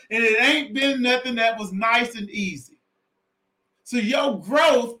effort, and it ain't been nothing that was nice and easy. So your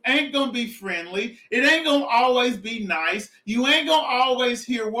growth ain't going to be friendly. It ain't going to always be nice. You ain't going to always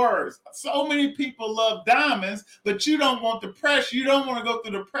hear words. So many people love diamonds, but you don't want the pressure. You don't want to go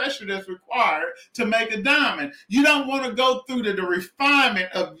through the pressure that's required to make a diamond. You don't want to go through the refinement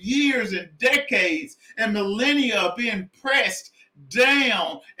of years and decades and millennia of being pressed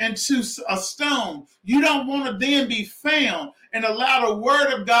down into a stone. You don't want to then be found and allow the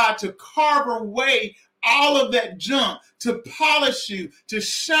word of God to carve away all of that junk, to polish you, to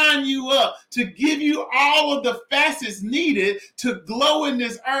shine you up, to give you all of the facets needed to glow in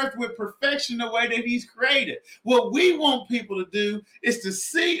this earth with perfection the way that he's created. What we want people to do is to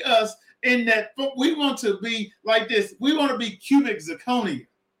see us in that. We want to be like this. We want to be cubic zirconia,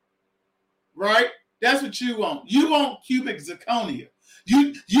 right? That's what you want. You want cubic zirconia.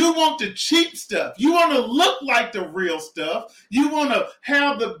 You want the cheap stuff. You want to look like the real stuff. You want to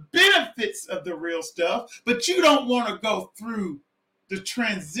have the benefits of the real stuff, but you don't want to go through the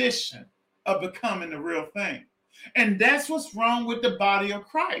transition of becoming the real thing. And that's what's wrong with the body of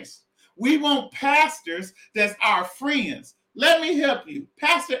Christ. We want pastors that's our friends. Let me help you.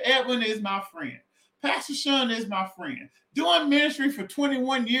 Pastor Edwin is my friend. Pastor Sean is my friend. Doing ministry for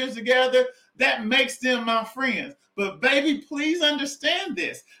 21 years together, that makes them my friends. But baby, please understand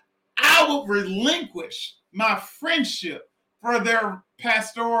this. I will relinquish my friendship for their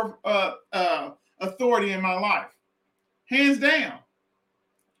pastoral authority in my life. Hands down.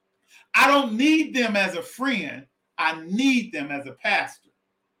 I don't need them as a friend. I need them as a pastor.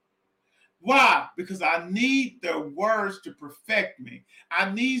 Why? Because I need their words to perfect me.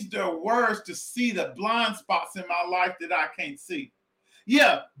 I need their words to see the blind spots in my life that I can't see.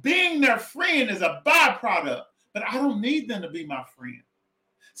 Yeah, being their friend is a byproduct, but I don't need them to be my friend.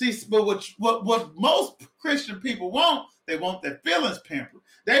 See, but what most Christian people want, they want their feelings pampered.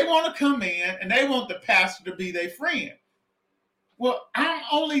 They want to come in and they want the pastor to be their friend. Well, I'm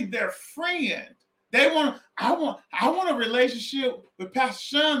only their friend. I want a relationship with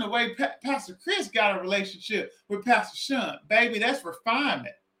Pastor Sean the way Pastor Chris got a relationship with Pastor Sean. Baby, that's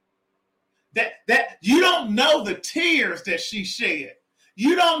refinement. That you don't know the tears that she shed.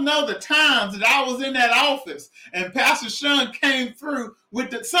 You don't know the times that I was in that office and Pastor Sean came through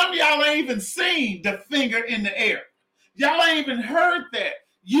with some of y'all ain't even seen the finger in the air. Y'all ain't even heard that.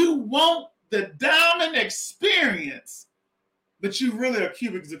 You want the diamond experience, but you really are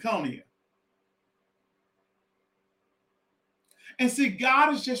cubic zirconia. And see,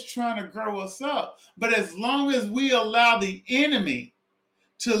 God is just trying to grow us up. But as long as we allow the enemy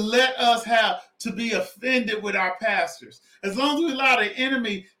to let us to be offended with our pastors, as long as we allow the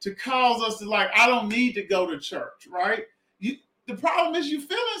enemy to cause us to I don't need to go to church, right? The problem is your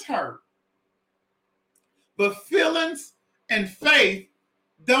feelings hurt. But feelings and faith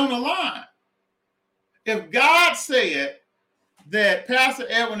don't align. If God said that Pastor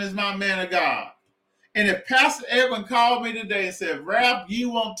Edwin is my man of God, and if Pastor Edwin called me today and said, Ralph, you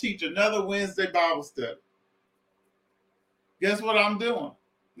won't teach another Wednesday Bible study, guess what I'm doing?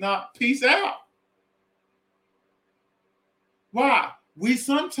 Now, peace out. Why?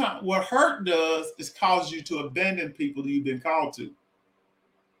 What hurt does is cause you to abandon people that you've been called to.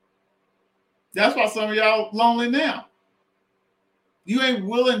 That's why some of y'all lonely now. You ain't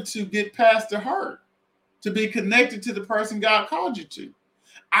willing to get past the hurt, to be connected to the person God called you to.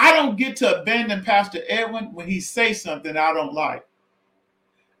 I don't get to abandon Pastor Edwin when he says something I don't like.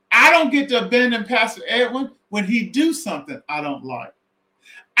 I don't get to abandon Pastor Edwin when he do something I don't like.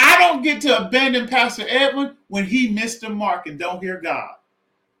 I don't get to abandon Pastor Edwin when he missed the mark and don't hear God.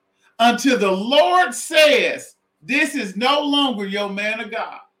 Until the Lord says, this is no longer your man of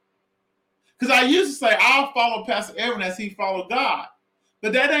God. Because I used to say, I'll follow Pastor Edwin as he followed God.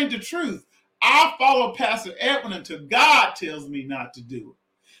 But that ain't the truth. I'll follow Pastor Edwin until God tells me not to do it.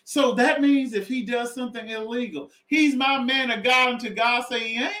 So that means if he does something illegal, he's my man of God until God say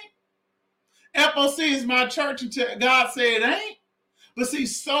he ain't. FOC is my church until God say it ain't. But see,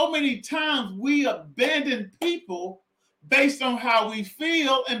 so many times we abandon people based on how we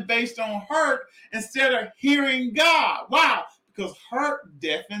feel and based on hurt instead of hearing God. Why? Because hurt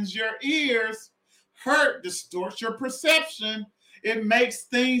deafens your ears. Hurt distorts your perception. It makes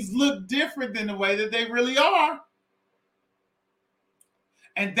things look different than the way that they really are.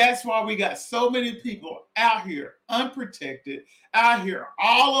 And that's why we got so many people out here unprotected, out here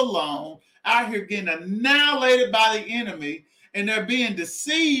all alone, out here getting annihilated by the enemy, and they're being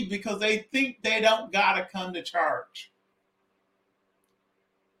deceived because they think they don't got to come to church.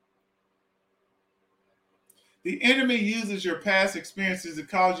 The enemy uses your past experiences to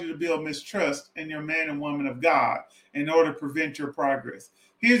cause you to build mistrust in your man and woman of God in order to prevent your progress.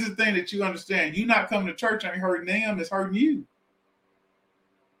 Here's the thing that you understand. You not coming to church ain't hurting them, it's hurting you.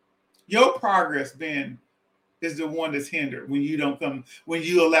 Your progress then is the one that's hindered when you don't come, when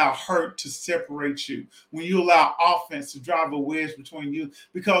you allow hurt to separate you, when you allow offense to drive a wedge between you.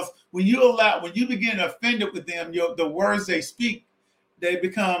 Because when you begin to offend it with them, the words they speak, they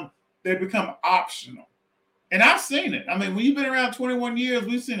become optional. And I've seen it. I mean, when you've been around 21 years,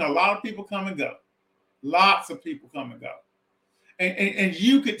 we've seen a lot of people come and go. Lots of people come and go. And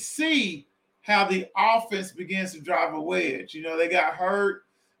you could see how the offense begins to drive a wedge. You know, they got hurt.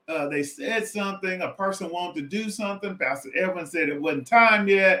 They said something. A person wanted to do something. Pastor Edwin said it wasn't time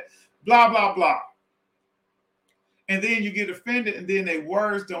yet. Blah, blah, blah. And then you get offended, and then their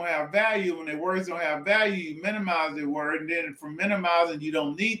words don't have value. When their words don't have value, you minimize their word. And then from minimizing, you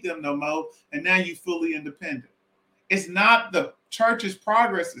don't need them no more. And now you're fully independent. It's not the church's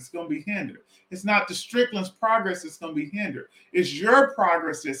progress that's going to be hindered. It's not the Strickland's progress that's going to be hindered. It's your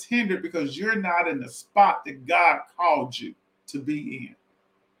progress that's hindered because you're not in the spot that God called you to be in.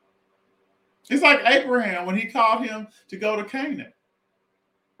 It's like Abraham when he called him to go to Canaan,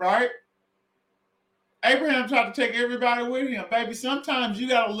 right? Abraham tried to take everybody with him. Baby, sometimes you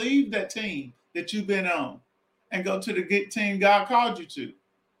got to leave that team that you've been on and go to the team God called you to.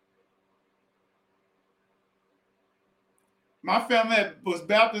 My family was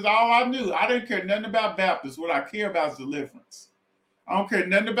Baptist, all I knew. I didn't care nothing about Baptist. What I care about is deliverance. I don't care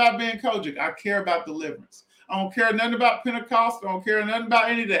nothing about being Kojic. I care about deliverance. I don't care nothing about Pentecost. I don't care nothing about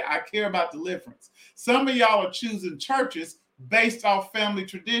any of that. I care about deliverance. Some of y'all are choosing churches based off family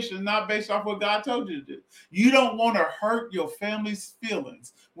tradition, not based off what God told you to do. You don't want to hurt your family's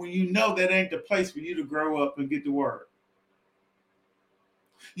feelings when you know that ain't the place for you to grow up and get the word.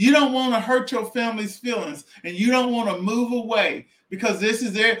 You don't want to hurt your family's feelings, and you don't want to move away because this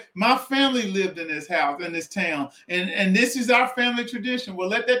is their. My family lived in this house, in this town, and this is our family tradition. Well,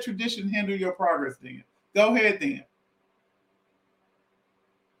 let that tradition hinder your progress then. Go ahead then.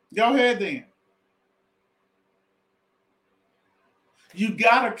 Go ahead then. You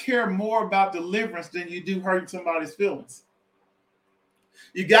got to care more about deliverance than you do hurting somebody's feelings.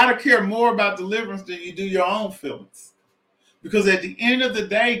 You got to care more about deliverance than you do your own feelings. Because at the end of the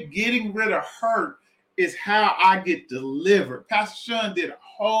day, getting rid of hurt is how I get delivered. Pastor Sean did a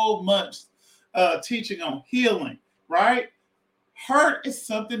whole month teaching on healing, right? Hurt is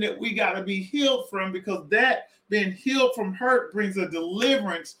something that we got to be healed from because that being healed from hurt brings a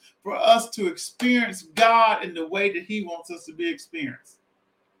deliverance for us to experience God in the way that he wants us to be experienced.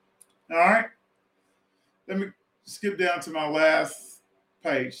 All right? Let me skip down to my last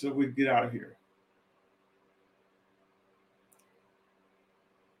page so we can get out of here.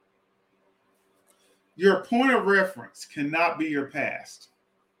 Your point of reference cannot be your past.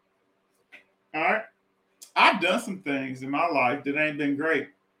 All right? I've done some things in my life that ain't been great.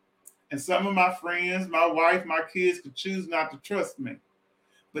 And some of my friends, my wife, my kids could choose not to trust me.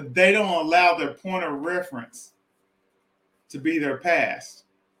 But they don't allow their point of reference to be their past.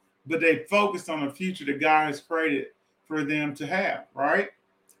 But they focus on the future that God has created for them to have, right?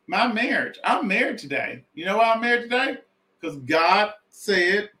 My marriage. I'm married today. You know why I'm married today? Because God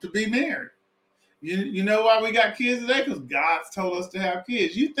said to be married. You know why we got kids today? Because God's told us to have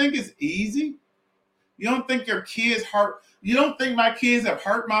kids. You think it's easy? You don't think your kids hurt? You don't think my kids have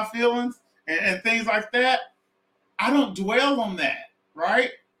hurt my feelings and things like that? I don't dwell on that, right?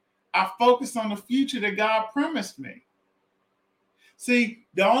 I focus on the future that God promised me. See,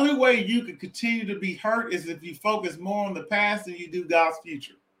 the only way you can continue to be hurt is if you focus more on the past than you do God's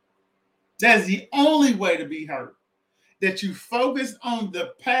future. That's the only way to be hurt. That you focus on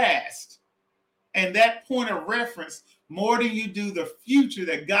the past and that point of reference more than you do the future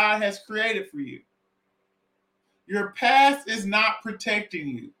that God has created for you. Your past is not protecting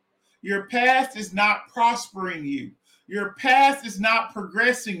you. Your past is not prospering you. Your past is not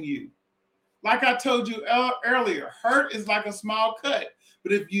progressing you. Like I told you earlier, hurt is like a small cut.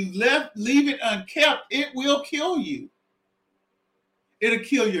 But if you leave it unkept, it will kill you. It'll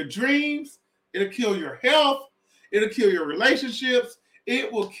kill your dreams. It'll kill your health. It'll kill your relationships.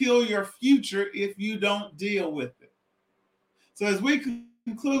 It will kill your future if you don't deal with it. So as we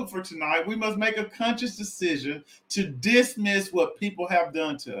conclude for tonight, we must make a conscious decision to dismiss what people have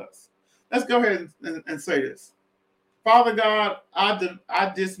done to us. Let's go ahead and say this. Father God,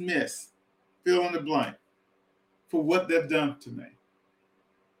 I dismiss, fill in the blank, for what they've done to me.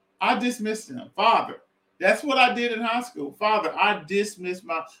 I dismiss them. Father, that's what I did in high school. Father, I dismissed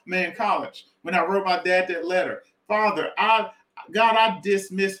my man in college when I wrote my dad that letter. Father, I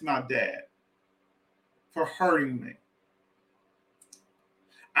dismissed my dad for hurting me.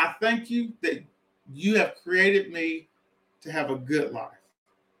 I thank you that you have created me to have a good life.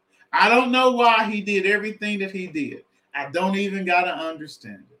 I don't know why he did everything that he did. I don't even got to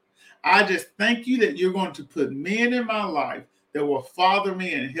understand it. I just thank you that you're going to put men in my life that will father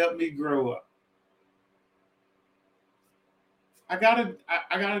me and help me grow up. I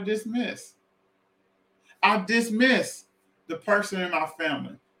gotta dismiss. I dismiss the person in my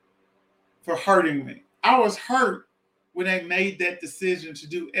family for hurting me. I was hurt when they made that decision to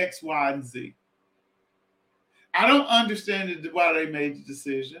do X, Y, and Z. I don't understand why they made the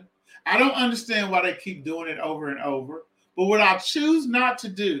decision. I don't understand why they keep doing it over and over. But what I choose not to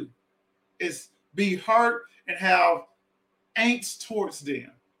do is be hurt and have angst towards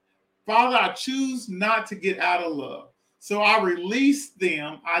them. Father, I choose not to get out of love. So I release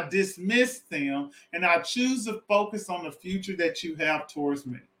them, I dismiss them, and I choose to focus on the future that you have towards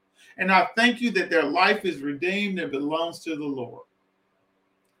me. And I thank you that their life is redeemed and belongs to the Lord.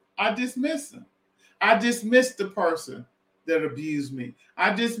 I dismiss them. I dismiss the person that abused me.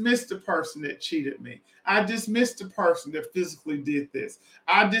 I dismiss the person that cheated me. I dismiss the person that physically did this.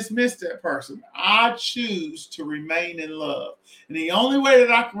 I dismiss that person. I choose to remain in love. And the only way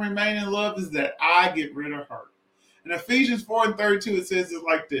that I can remain in love is that I get rid of hurt. In Ephesians 4:32, it says it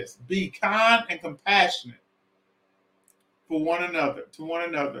like this: be kind and compassionate for one another, to one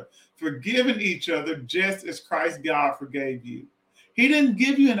another, forgiving each other just as Christ God forgave you. He didn't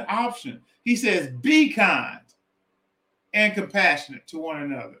give you an option. He says, be kind and compassionate to one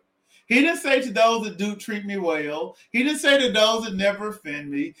another. He didn't say to those that do treat me well. He didn't say to those that never offend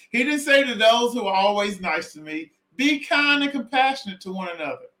me. He didn't say to those who are always nice to me. Be kind and compassionate to one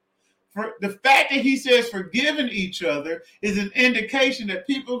another. For the fact that he says forgiving each other is an indication that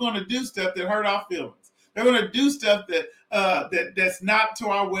people are going to do stuff that hurt our feelings. They're going to do stuff that's not to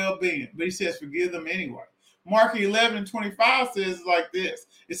our well-being. But he says forgive them anyway. Mark 11:25 says like this.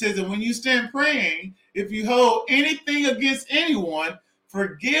 It says that when you stand praying, if you hold anything against anyone,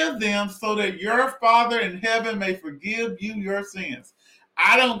 forgive them so that your Father in heaven may forgive you your sins.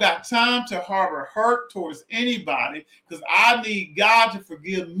 I don't got time to harbor hurt towards anybody because I need God to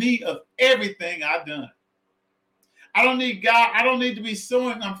forgive me of everything I've done. I don't need God. I don't need to be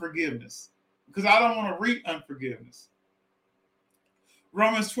sowing unforgiveness because I don't want to reap unforgiveness.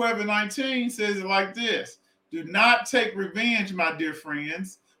 Romans 12:19 says it like this: do not take revenge, my dear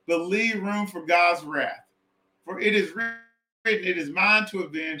friends, but leave room for God's wrath. For it is written, it is mine to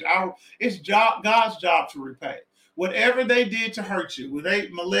avenge. It's God's job to repay. Whatever they did to hurt you, when they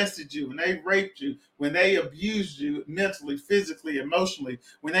molested you, when they raped you, when they abused you mentally, physically, emotionally,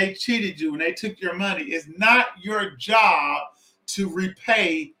 when they cheated you, when they took your money, it's not your job to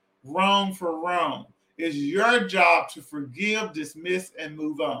repay wrong for wrong. It's your job to forgive, dismiss, and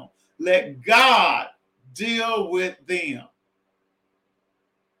move on. Let God deal with them.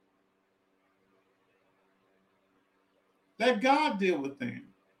 Let God deal with them.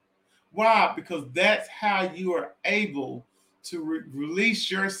 Why? Because that's how you are able to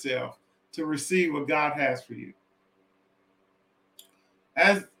release yourself to receive what God has for you.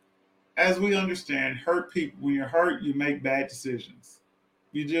 As we understand, hurt people, when you're hurt, you make bad decisions.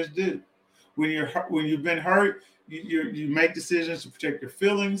 You just do. When you've been hurt, you make decisions to protect your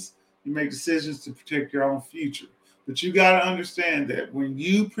feelings. You make decisions to protect your own future. But you got to understand that when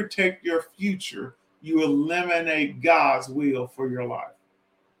you protect your future, you eliminate God's will for your life.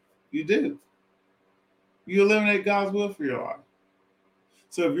 You do. You eliminate God's will for your life.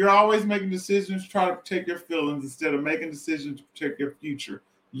 So if you're always making decisions to try to protect your feelings instead of making decisions to protect your future,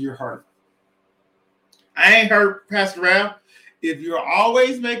 you're hurt. I ain't hurt, Pastor Ralph. If you're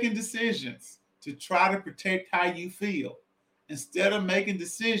always making decisions to try to protect how you feel, instead of making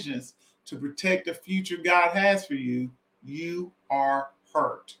decisions to protect the future God has for you, you are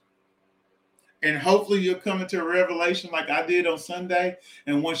hurt. And hopefully you'll come into a revelation like I did on Sunday.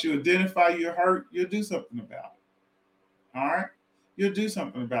 And once you identify your hurt, you'll do something about it. All right? You'll do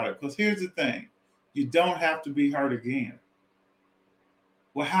something about it. Because here's the thing. You don't have to be hurt again.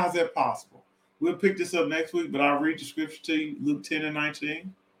 Well, how's that possible? We'll pick this up next week, but I'll read the scripture to you, Luke 10:19.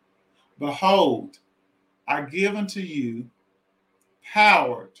 Behold, I give unto you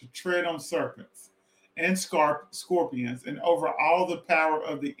power to tread on serpents and scorpions and over all the power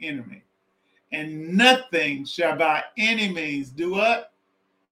of the enemy. And nothing shall by any means do what?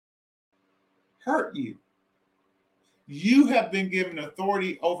 Hurt you. You have been given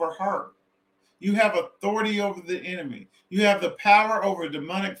authority over hurt. You have authority over the enemy. You have the power over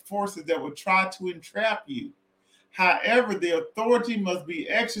demonic forces that will try to entrap you. However, the authority must be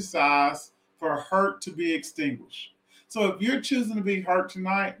exercised for hurt to be extinguished. So if you're choosing to be hurt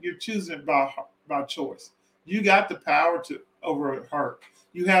tonight, you're choosing it by choice. You got the power over hurt.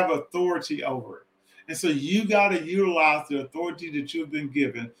 You have authority over it. And so you got to utilize the authority that you've been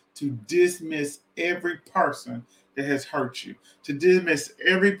given to dismiss every person that has hurt you, to dismiss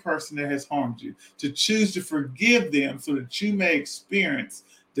every person that has harmed you, to choose to forgive them so that you may experience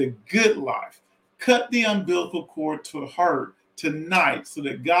the good life. Cut the umbilical cord to hurt tonight so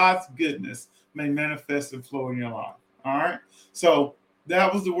that God's goodness may manifest and flow in your life. All right? So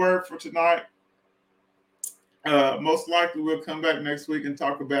that was the word for tonight. Most likely we'll come back next week and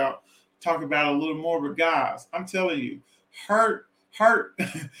talk about a little more. But guys, I'm telling you, hurt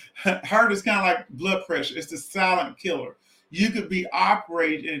is kind of like blood pressure. It's the silent killer. You could be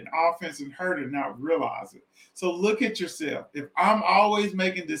operating in offense and hurt and not realize it. So look at yourself. If I'm always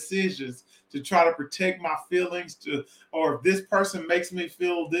making decisions to try to protect my feelings, or if this person makes me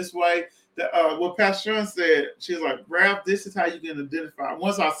feel this way, what Pastor Sean said, she was like, Ralph, this is how you can identify.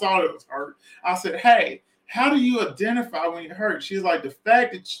 Once I saw it was hurt, I said, hey, how do you identify when you're hurt? She's like, the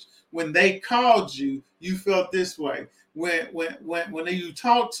fact that when they called you, you felt this way. When you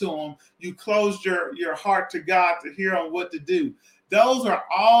talked to them, you closed your heart to God to hear on what to do. Those are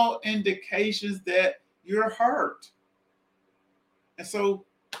all indications that you're hurt. And so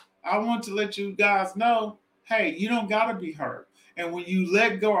I want to let you guys know, hey, you don't got to be hurt. And when you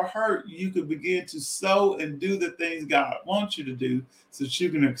let go of hurt, you can begin to sow and do the things God wants you to do so that you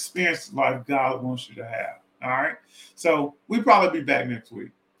can experience the life God wants you to have. All right. So we'll probably be back next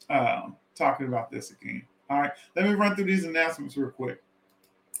week talking about this again. All right. Let me run through these announcements real quick.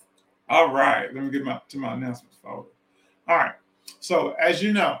 All right. Let me get to my announcements folder. All right. So as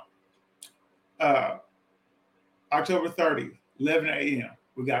you know, October 30th, 11 a.m.,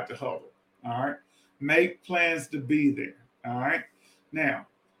 we got the huddle. All right. Make plans to be there. All right. Now,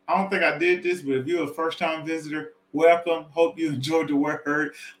 I don't think I did this, but if you're a first-time visitor, welcome. Hope you enjoyed the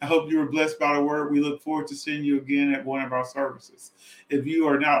word. I hope you were blessed by the word. We look forward to seeing you again at one of our services. If you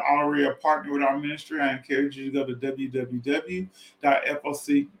are not already a partner with our ministry, I encourage you to go to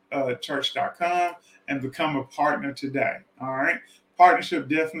www.flcchurch.com and become a partner today. All right. Partnership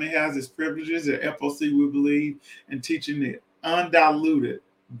definitely has its privileges. At FOC, we believe in teaching the undiluted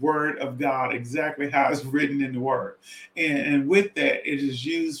word of God, exactly how it's written in the word. And with that, it is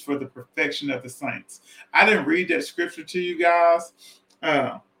used for the perfection of the saints. I didn't read that scripture to you guys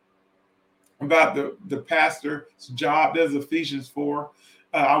about the pastor's job. There's Ephesians 4.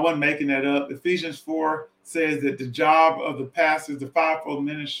 I wasn't making that up. Ephesians 4 says that the job of the pastors, the fivefold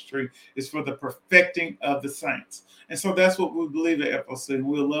ministry, is for the perfecting of the saints. And so that's what we believe at FOC. And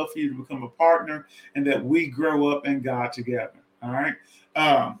we'd love for you to become a partner and that we grow up in God together. All right.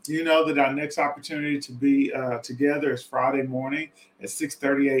 You know that our next opportunity to be together is Friday morning at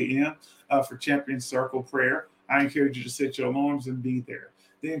 6:30 a.m. For Champion Circle Prayer. I encourage you to set your alarms and be there.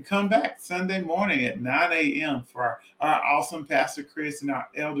 Then come back Sunday morning at 9 a.m. for our awesome Pastor Chris and our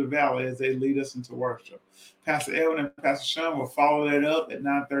Elder Valley as they lead us into worship. Pastor Elvin and Pastor Sean will follow that up at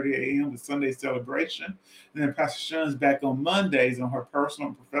 9:30 a.m. the Sunday celebration. And then Pastor Sean's back on Mondays on her personal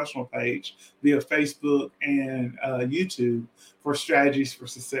and professional page via Facebook and YouTube for strategies for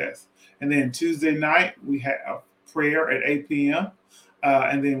success. And then Tuesday night, we have prayer at 8 p.m.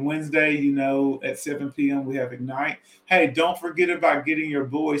 And then Wednesday, at 7 p.m., we have Ignite. Hey, don't forget about getting your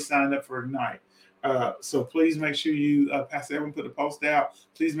boys signed up for Ignite. So please make sure you, Pastor Evan put a post out.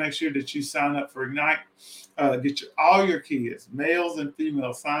 Please make sure that you sign up for Ignite. Get all your kids, males and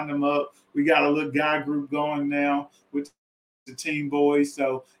females, sign them up. We got a little guy group going now with the teen boys.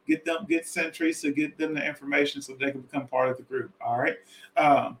 So get Centrisa, get them the information so they can become part of the group. All right.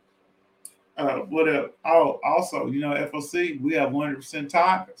 What else? Oh, also, FOC, we have 100%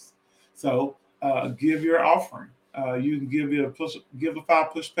 tithers. So give your offering. You can give a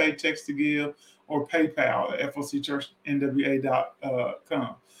push pay, text to give, or PayPal at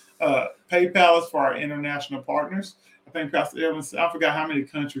FOCChurchNWA.com. PayPal is for our international partners. I think Pastor Evans, I forgot how many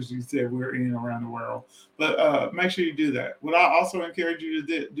countries you said we're in around the world, but make sure you do that. What I also encourage you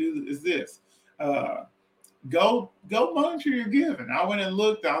to do is this. Go monitor your giving. I went and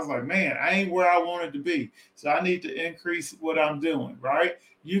looked. I was like, man, I ain't where I wanted to be. So I need to increase what I'm doing, right?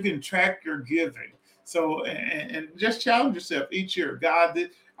 You can track your giving. So, and just challenge yourself each year. God,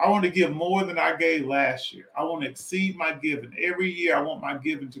 I want to give more than I gave last year. I want to exceed my giving. Every year, I want my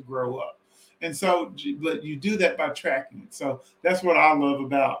giving to grow up. And so, but you do that by tracking it. So that's what I love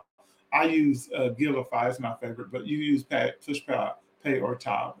about, I use Givelify, it's my favorite, but you use PushPay, Pay, or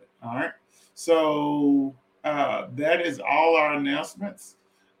Tithe. All right. So that is all our announcements.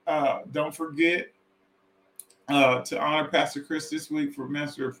 Don't forget to honor Pastor Chris this week for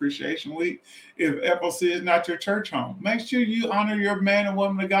Minister Appreciation Week. If FOC is not your church home, make sure you honor your man and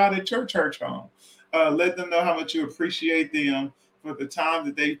woman of God at your church home. Let them know how much you appreciate them for the time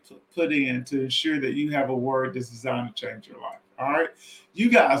that they put in to ensure that you have a word that's designed to change your life. All right. You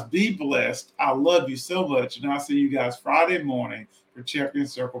guys be blessed. I love you so much. And I'll see you guys Friday morning for Champion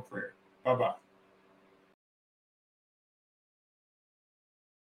Circle Prayer. Bye-bye.